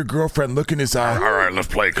fuck your girlfriend look in his eye. All right, let's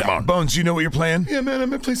play. Come on. Bones, you know what you're playing? Yeah, man, I'm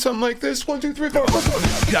gonna play something like this. 1, 2, 3, 4.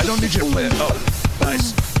 Yeah, I don't need you to play it. Oh,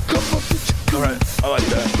 nice. All right, I like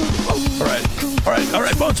that. All right. All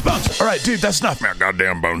right, Bones. All right, dude, that's enough. Man,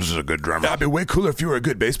 goddamn Bones is a good drummer. That'd be way cooler if you were a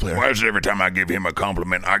good bass player. Why is it every time I give him a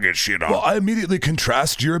compliment, I get shit on? Well, I immediately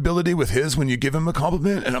contrast your ability with his when you give him a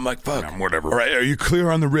compliment, and I'm like, fuck. Whatever. All right, are you clear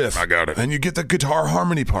on the riff? I got it. And you get the guitar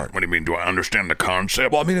harmony part. What do you mean? Do I understand the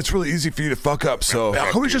concept? Well, I mean, it's really easy for you to fuck up, so...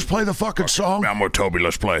 Can we just play the fucking song? I'm with Toby,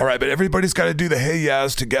 let's play. All right, but everybody's got to do the hey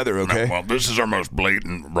yas together, okay? No, well, this is our most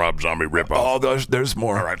blatant Rob Zombie ripoff. Oh, there's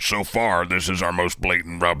more. All right, so far, this is our most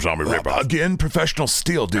blatant Rob Zombie ripoff. Again, professional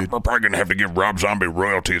steel, dude. We're probably going to have to give Rob Zombie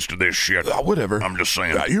royalties to this shit. Whatever. I'm just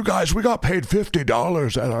saying. Yeah, you guys, we got paid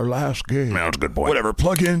 $50 at our last gig. That's a good point. Whatever,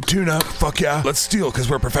 plug in, tune up, fuck yeah. Let's steal, because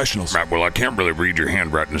we're professionals. Right, well, I can't really read your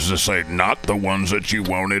handwriting. Does this say, not the ones that you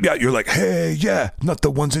wanted? Yeah, you're like, hey, yeah, not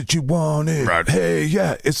the ones that you wanted. Right. Hey,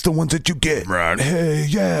 yeah, it's the ones that you get. Right. Hey,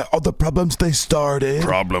 yeah, all the problems they started.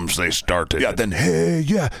 Problems they started. Yeah, then, hey,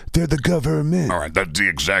 yeah, they're the government. All right, that's the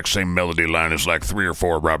exact same melody line as like 3 or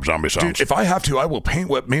 4 Rob Zombie songs. Dude, if I have to, I will paint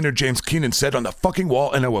what Maynard James Keenan said on the fucking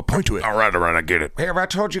wall, and I will point to it. All right, I get it. Hey, have I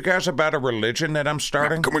told you guys about a religion that I'm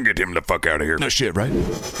starting? Can we get him the fuck out of here? No shit, right?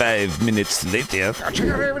 5 minutes later.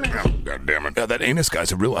 God damn it. Yeah, that anus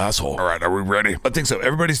guy's a real asshole. All right, are we ready? I think so.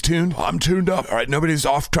 Everybody's tuned? I'm tuned up. All right, nobody's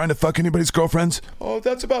off trying to fuck anybody's girlfriends? Oh,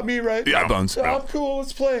 that's about me, right? Yeah, Bones. I'm cool.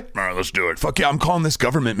 Let's play. All right, let's do it. Fuck yeah, I'm calling this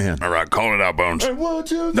government, man. All right, call it out, Bones. All right, 1,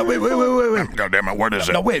 2, 3, No, wait. God damn it, what is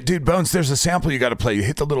it? No, wait, dude, Bones, there's a sample you got to play. You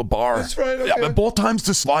hit the little bar. That's right, okay. Yeah, but both times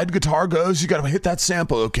the slide guitar goes, you got to hit that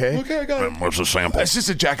sample, okay? Okay, I got it. What's the sample? It's just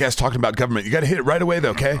a jackass talking about government. You got to hit it right away,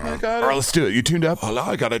 though, okay? I got it. All right, let's do it. You tuned up? Well,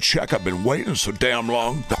 I gotta check. I've been waiting so damn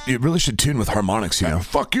long. You really should tune with harmonics, you know?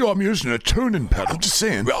 Fuck you, I'm using a tuning pedal. I'm just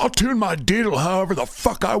saying. I'll tune my diddle however the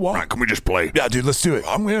fuck I want. All right, can we just play? Yeah, dude, let's do it.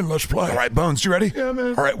 I'm in, let's play. All right, Bones, you ready? Yeah,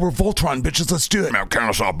 man. All right, we're Voltron, bitches. Let's do it. Now count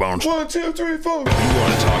us off, Bones. 1, 2, 3, 4. You want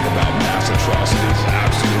to talk about mass atrocities,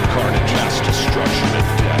 absolute carnage, mass destruction, and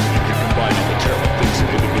death. You can combine all the terrible things that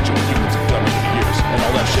individual humans have done over the years, and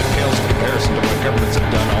all that shit pales in comparison to what governments have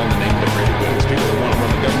done, all in the name of the greater good. It's people that want to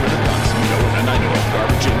run the government are nuts, you know it, and I know it.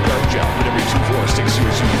 Garbage in, garbage out, but every 2, 4, 6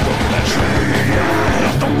 years you can go for that shit.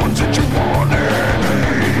 Not the ones that you wanted,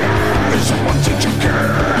 it's the ones that you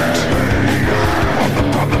get. All the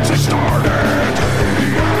problems they started,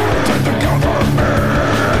 that the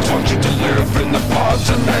government wants you to live in the pods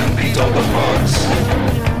and then eat all the bugs.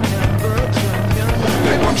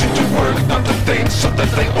 They want you to work, not to think, so that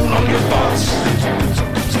they own all your thoughts.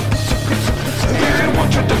 They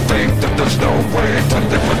want you to think that there's no way to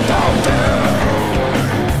live without them.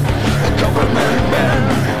 Government man,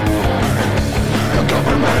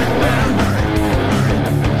 government man,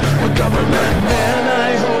 government man.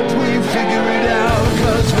 I hope we figure it out,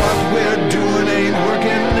 'cause what we're doing ain't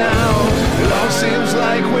working now. It all seems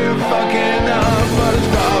like we're fucking up, but it's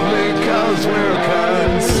probably 'cause we're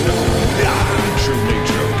cunts. The true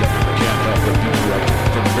nature of government can't help but be corrupt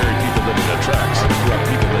from the very people that it attracts, and corrupt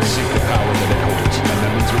people that seek the power that it holds. And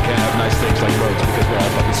that means we can't have nice things like roads, because we're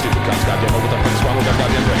all fucking stupid cunts. Goddamn, over the fucking swallow our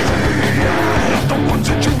goddamn brains. Not the ones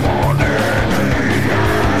that you wanted,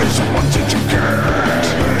 it's the ones that you get.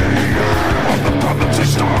 All the problems they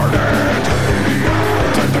started,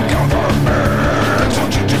 that the government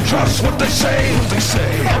wants you to trust what they say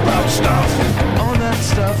about stuff, all that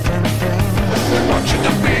stuff and things. They want you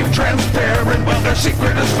to be transparent while they're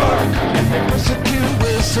secret as fuck, and they persecute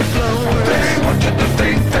whistleblowers. They want you to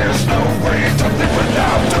think there's no way to live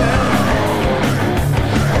without them.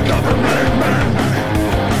 Government man,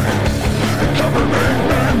 government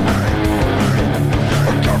man,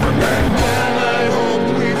 government man. I hope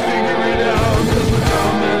we figure it out, 'cause we're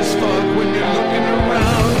dumb as fuck when you're looking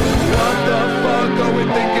around. What the fuck are we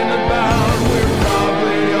thinking about? We're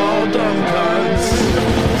probably all dumb cunts.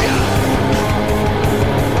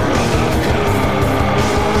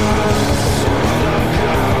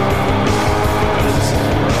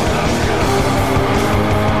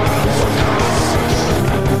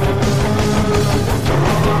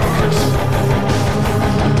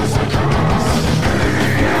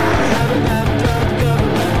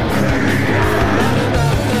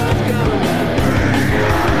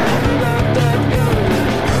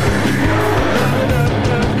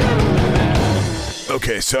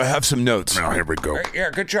 Okay, so I have some notes. Now, here we go. Yeah,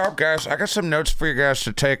 good job, guys. I got some notes for you guys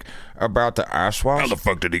to take about the ice walls. How the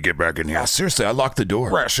fuck did he get back in here? Yeah, seriously, I locked the door.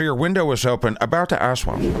 Right, so your window was open about the ice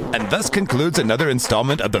walls. And thus concludes another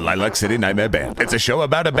installment of the Lilac City Nightmare Band. It's a show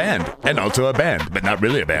about a band, and also a band, but not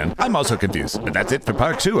really a band. I'm also confused. But that's it for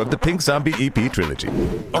part 2 of the Pink Zombie EP trilogy.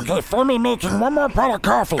 Okay, for me making one more pot of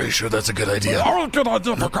coffee. Are you sure that's a good idea? Oh, good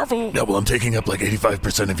idea for coffee. Yeah, well, I'm taking up like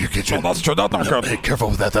 85% of your kitchen. Well, that's true, that's not good. Hey, careful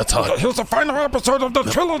with that, that's hot. Here's the final episode of the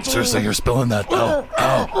fell on Seriously, you're spilling that.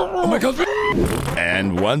 Oh my God.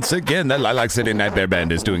 And once again, the Lilac City Nightmare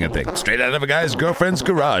Band is doing a thing. Straight out of a guy's girlfriend's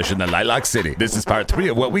garage in the Lilac City. This is part 3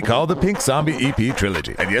 of what we call the Pink Zombie EP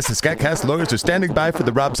Trilogy. And yes, the SKATCAST lawyers are standing by for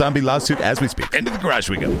the Rob Zombie lawsuit as we speak. Into the garage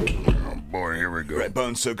we go. Boy, here we go. Right,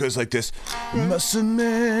 Bones, so it goes like this. Muscle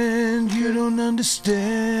man, you don't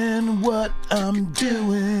understand what I'm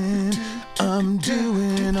doing.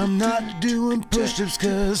 I'm not doing push-ups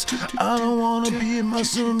cause I don't want to be a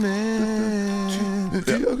muscle man.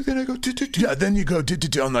 Then I go, yeah, then you go,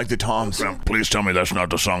 on like the toms. Well, please tell me that's not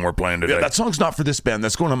the song we're playing today. Yeah, that song's not for this band.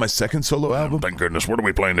 That's going on my second solo album. Thank goodness. What are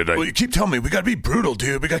we playing today? Well, you keep telling me we gotta be brutal,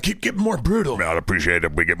 dude. We gotta keep getting more brutal. I'd appreciate it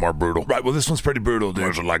if we get more brutal. Right, well, this one's pretty brutal, dude.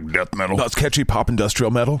 Is it like death metal? No, it's catchy pop industrial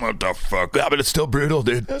metal. What the fuck? Yeah, but it's still brutal,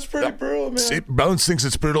 dude. That's pretty brutal, man. See, Bones thinks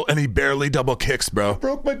it's brutal, and he barely double kicks, bro.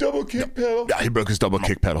 Broke my double kick pedal. Yeah, he broke his double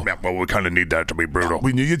kick pedal. Yeah, well, we kind of need that to be brutal.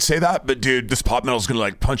 We knew you'd say that, but dude, this pop metal's gonna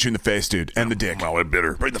like punch you in the face, dude, and the dick. Well, it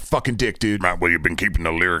bitter. Right in the fucking dick, dude. Right, well, you've been keeping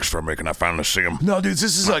the lyrics from me. Can I finally see them? No, dude,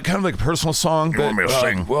 this is like kind of like a personal song. You but, want me to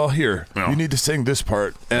sing? Well, here, No. you need to sing this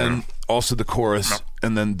part, and also the chorus,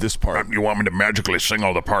 and then this part. You want me to magically sing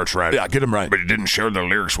all the parts right? Yeah, get them right. But you didn't share the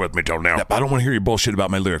lyrics with me till now. Yep, I don't want to hear your bullshit about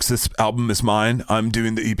my lyrics. This album is mine. I'm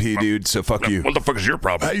doing the EP, dude, so fuck you. What the fuck is your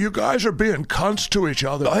problem? Hey, you guys are being cunts to each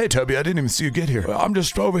other. Oh, hey, Toby, I didn't even see you get here. I'm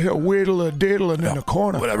just over here wheedling in the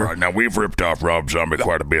corner. Whatever. Right, now, we've ripped off Rob Zombie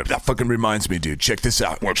quite a bit. That fucking reminds me, dude. Check this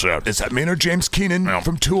out. What's that? It's that Maynard James Keenan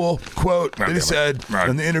from Tool quote that he said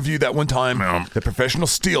in the interview that one time, the professional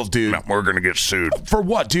steals, dude. We're going to get sued. For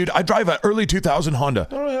what, dude? I drive an early 2000 Honda.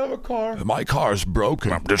 I don't have a car. My car's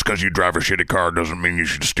broken. Just because you drive a shitty car doesn't mean you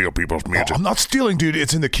should steal people's music. I'm not stealing, dude.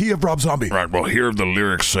 It's in the key of Rob Zombie. Right, well, here the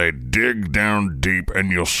lyrics say, dig down deep and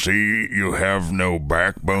you'll see you have no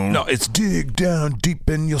backbone. No, it's dig down deep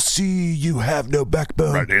and you'll see you have no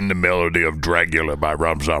backbone. Right, in the melody of Dragula by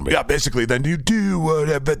Rob Zombie. Yeah, basically, then you do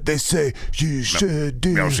whatever they say you should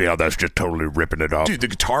do. You don't see how that's just totally ripping it off? Dude, the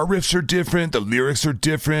guitar riffs are different. The lyrics are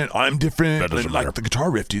different. I'm different. That doesn't matter. Like the guitar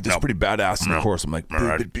riff, dude, that's pretty badass in the chorus. I'm like, and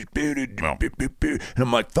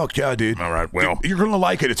I'm like, fuck yeah, dude. All right, well. Dude, you're going to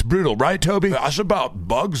like it. It's brutal, right, Toby? It's about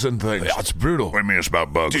bugs and things. Yeah, it's brutal. What do you mean it's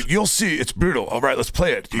about bugs? Dude, you'll see. It's brutal. All right, let's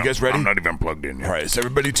play it. You guys ready? I'm not even plugged in yet. All right, is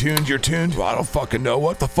everybody tuned? You're tuned? Well, I don't fucking know.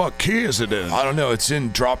 What the fuck key is it in? I don't know. It's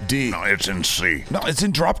in drop D. No, it's in C. No, it's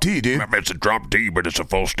in drop D, dude. It's a drop D, but it's a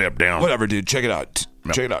full step down. Whatever, dude. Check it out.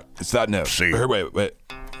 Check it out. It's that note. C. Here, wait.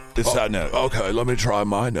 It's that note. Okay, let me try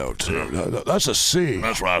my note, too. That's a C.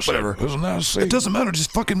 That's what I said. Whatever. Isn't that a C? It doesn't matter.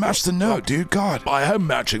 Just fucking match the note, dude. God, I am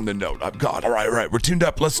matching the note. I've got it. All right. We're tuned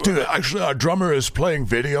up. Let's do it. Actually, our drummer is playing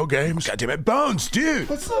video games. God damn it. Bones, dude.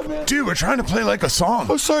 What's up, man? Dude, we're trying to play like a song.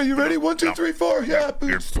 Oh, sorry. You ready? 1, 2, 3, 4. Yeah.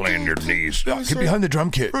 You're playing your knees. Get behind the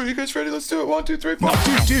drum kit. Bro, you guys ready? Let's do it. 1, 2, 3, 4. No,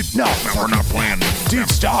 dude. No, we're not playing. Dude,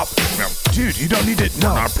 stop. No. Dude, you don't need it. No.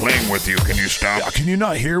 We're not playing with you. Can you stop? Yeah, can you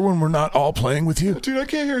not hear when we're not all playing with you? Dude, I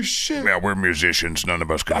can't hear shit. Yeah, we're musicians. None of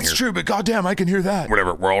us can hear. That's true, but goddamn, I can hear that.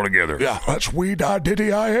 Whatever. We're all together. Yeah. That's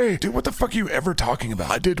weed-I-diddy-I-A. Dude, what the fuck are you ever talking about?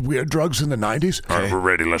 I did weird drugs in the 90s. All right, we're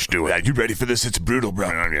ready. Let's do it. Yeah, you ready for this? It's brutal, bro.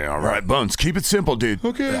 Yeah, all All right, Bones, keep it simple, dude.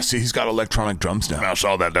 Okay. Yeah, see, he's got electronic drums now. I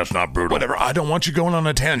saw that. That's not brutal. Whatever. I don't want you going on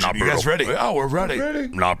a tangent. Not You guys ready? brutal. Yeah, we're ready.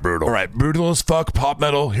 Not brutal. All right, brutal as fuck, pop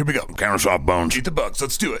metal. Here we go. Count us off, Bones. Eat the bugs.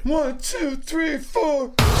 Let's do it. 1, 2, 3,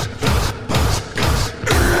 4.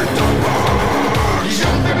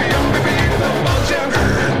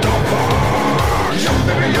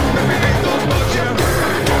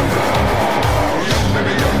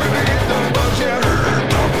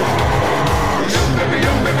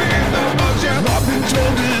 I've been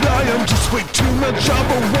told that I am just way too much of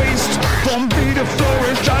a waste. For me to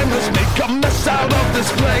flourish, I must make a mess out of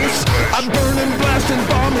this place. I burn and blast and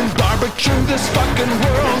bomb and barbecue this fucking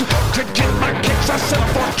world. To get my kicks, I set up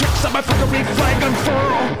 4 tricks on my fuckery flag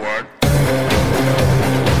unfurl. What?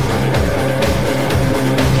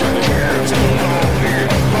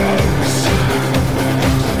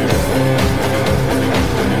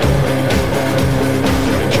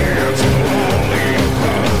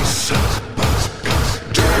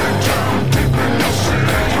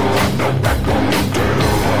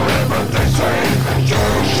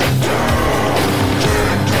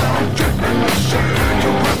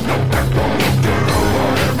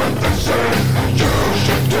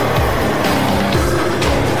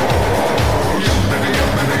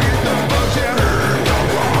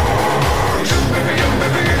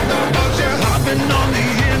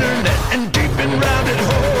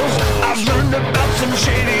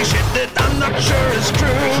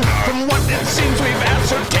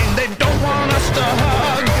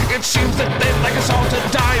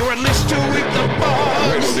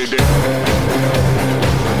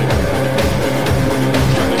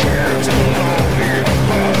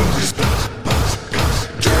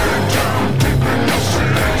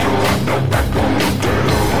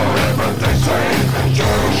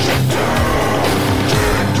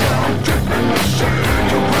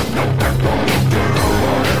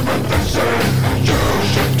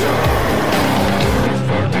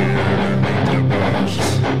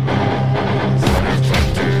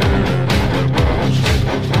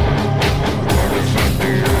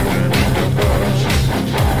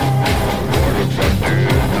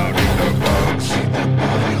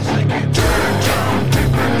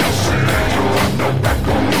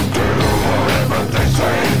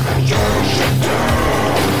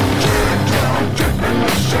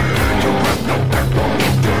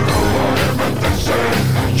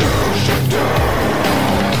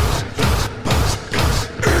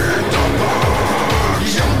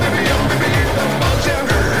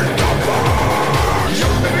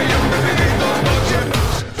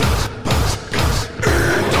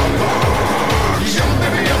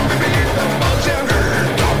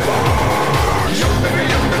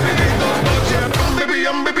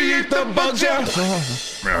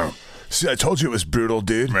 Yeah. See, I told you it was brutal,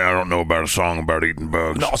 dude. Man, I don't know about a song about eating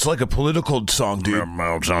bugs. No, it's like a political song, dude.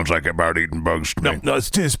 Well, it sounds like about eating bugs to me. No,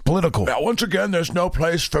 it's political. Now, once again, there's no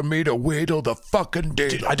place for me to wheedle the fucking deed.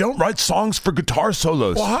 Dude, I don't write songs for guitar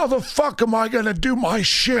solos. Well, how the fuck am I gonna do my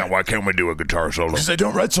shit? Now, why can't we do a guitar solo? Because I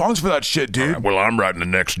don't write songs for that shit, dude. Right, well, I'm writing the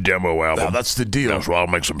next demo album. Now, that's the deal. So I'll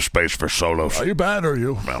make some space for solos. Are you bad, or are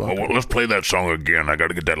you? Well, let's play that song again. I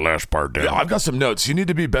gotta get that last part down. Yeah, I've got some notes. You need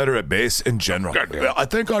to be better at bass in general. Goddamn. I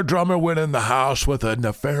think our drummer went in the house with a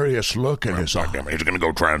nefarious look in his eye. He's gonna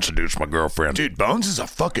go try and seduce my girlfriend. Dude, Bones is a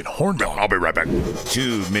fucking horn dog. I'll be right back.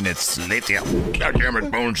 2 minutes later. God damn it,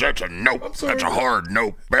 Bones, that's a nope. That's a hard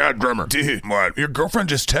nope. Bad drummer. Dude, what? Your girlfriend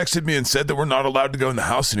just texted me and said that we're not allowed to go in the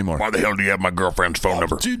house anymore. Why the hell do you have my girlfriend's phone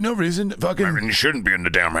number? Dude, no reason. Fucking... I mean, you shouldn't be in the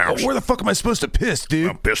damn house. Where the fuck am I supposed to piss, dude?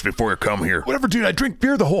 I'll piss before you come here. Whatever, dude. I drink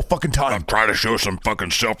beer the whole fucking time. I'll try to show some fucking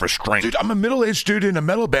self-restraint. Dude, I'm a middle-aged dude in a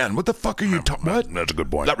metal band. What the fuck are you talking about? That's a good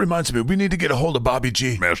point. That reminds me, we need to get a hold of Bobby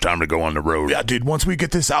G. Man, it's time to go on the road. Yeah, dude, once we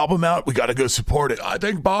get this album out, we gotta go support it. I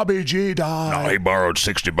think Bobby G died. No, he borrowed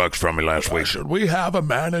 $60 from me last week. Should we have a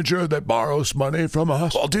manager that borrows money from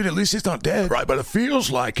us? Well, dude, at least he's not dead. Right, but it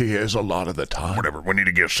feels like he is a lot of the time. Whatever, we need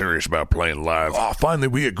to get serious about playing live. Oh, finally,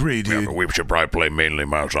 we agree, dude. Yeah, but we should probably play mainly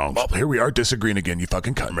my songs. Well, here we are disagreeing again, you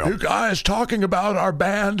fucking cunt. You guys talking about our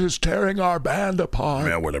band is tearing our band apart.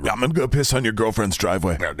 Yeah, whatever. I'm gonna go piss on your girlfriend's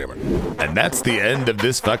driveway. God damn it. And that's the end of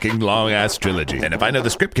this fucking long-ass trilogy. And if I know the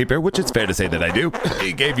script keeper, which it's fair to say that I do,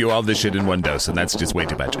 he gave you all this shit in one dose, and that's just way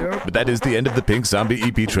too much. But that is the end of the Pink Zombie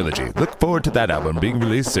EP trilogy. Look forward to that album being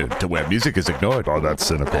released soon, to where music is ignored. Oh, that's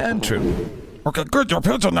cynical. And true. Okay, good, you're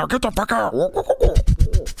pigeon now. Get the fuck out.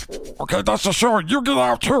 Okay, that's the show. You get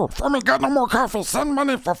out too. Furmy got no more coffee. Send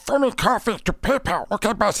money for Furmy coffee to PayPal.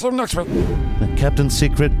 Okay, bye. See you next week. Captain's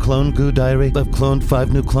Secret Clone Goo Diary. I've cloned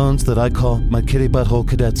 5 new clones that I call my kitty butthole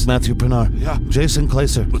cadets. Matthew Pernar. Yeah. Jason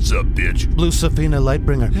Kleiser. What's up, bitch? Blue Safina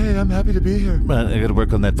Lightbringer. Hey, I'm happy to be here. I gotta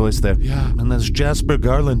work on that voice there. Yeah. And there's Jasper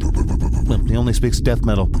Garland. He only speaks death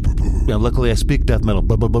metal. Yeah, luckily I speak death metal.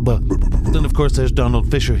 Blah, blah, blah, blah. Then, of course, there's Donald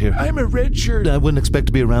Fisher here. I'm a red shirt. I wouldn't expect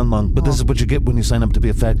to be around long, but this is what you get when you sign up to be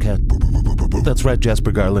a fat cat. That's right,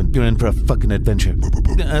 Jasper Garland. You're in for a fucking adventure.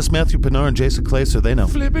 Ask Matthew Pernar and Jason Kleiser, they know.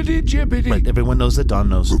 Flippity jibbity. Right, everyone knows that Don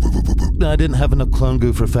knows. I didn't have enough clone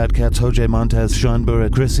goo for fat cats. Jose Montez, Sean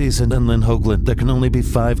Burrett, Chris Eason, and Lynn Hoagland. There can only be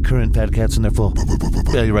 5 current fat cats and they're full.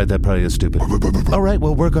 Yeah, you're right, that probably is stupid. Alright,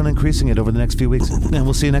 we'll work on increasing it over the next few weeks. And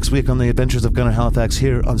we'll see you next week on the adventures of Gunnar Halifax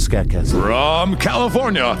here on SKATCAST. From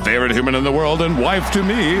California, favorite human in the world and wife to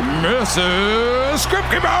me, Mrs.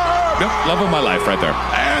 Scriptkeeper! Yep, love of my life right there.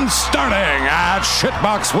 And starting at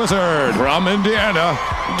Shitbox Wizard from Indiana,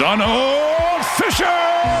 Donald Fisher!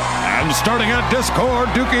 And starting at Discord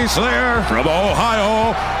Dookie Slayer from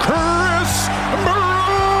Ohio, Chris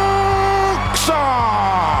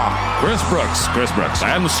Brooks.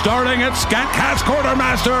 And starting at SKATCAST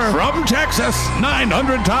Quartermaster from Texas,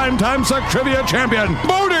 900-time suck trivia champion,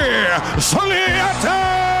 Bodhi Soliata!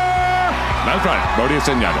 That's right, Bodhi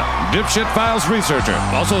Senyata. Dipshit Files researcher.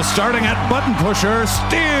 Also starting at Button Pusher,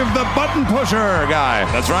 Steve the Button Pusher guy.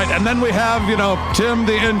 That's right. And then we have, Tim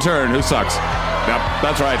the intern who sucks. Yep,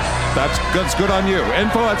 that's right. That's good on you.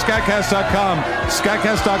 Info at SKATCAST.com.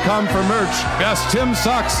 SKATCAST.com for merch. Yes, Tim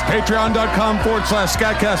sucks.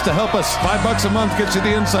 Patreon.com/SKATCAST to help us. $5 a month gets you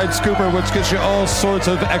the inside scooper, which gets you all sorts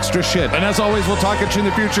of extra shit. And as always, we'll talk at you in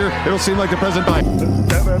the future. It'll seem like the present. Bye.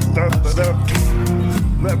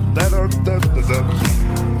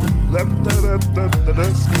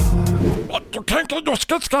 What? You can't get your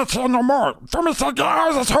skits here no more. Furmy said your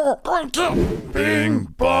eyes is whole. Go and kill. Bing,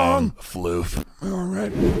 bong, floof. All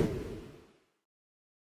right.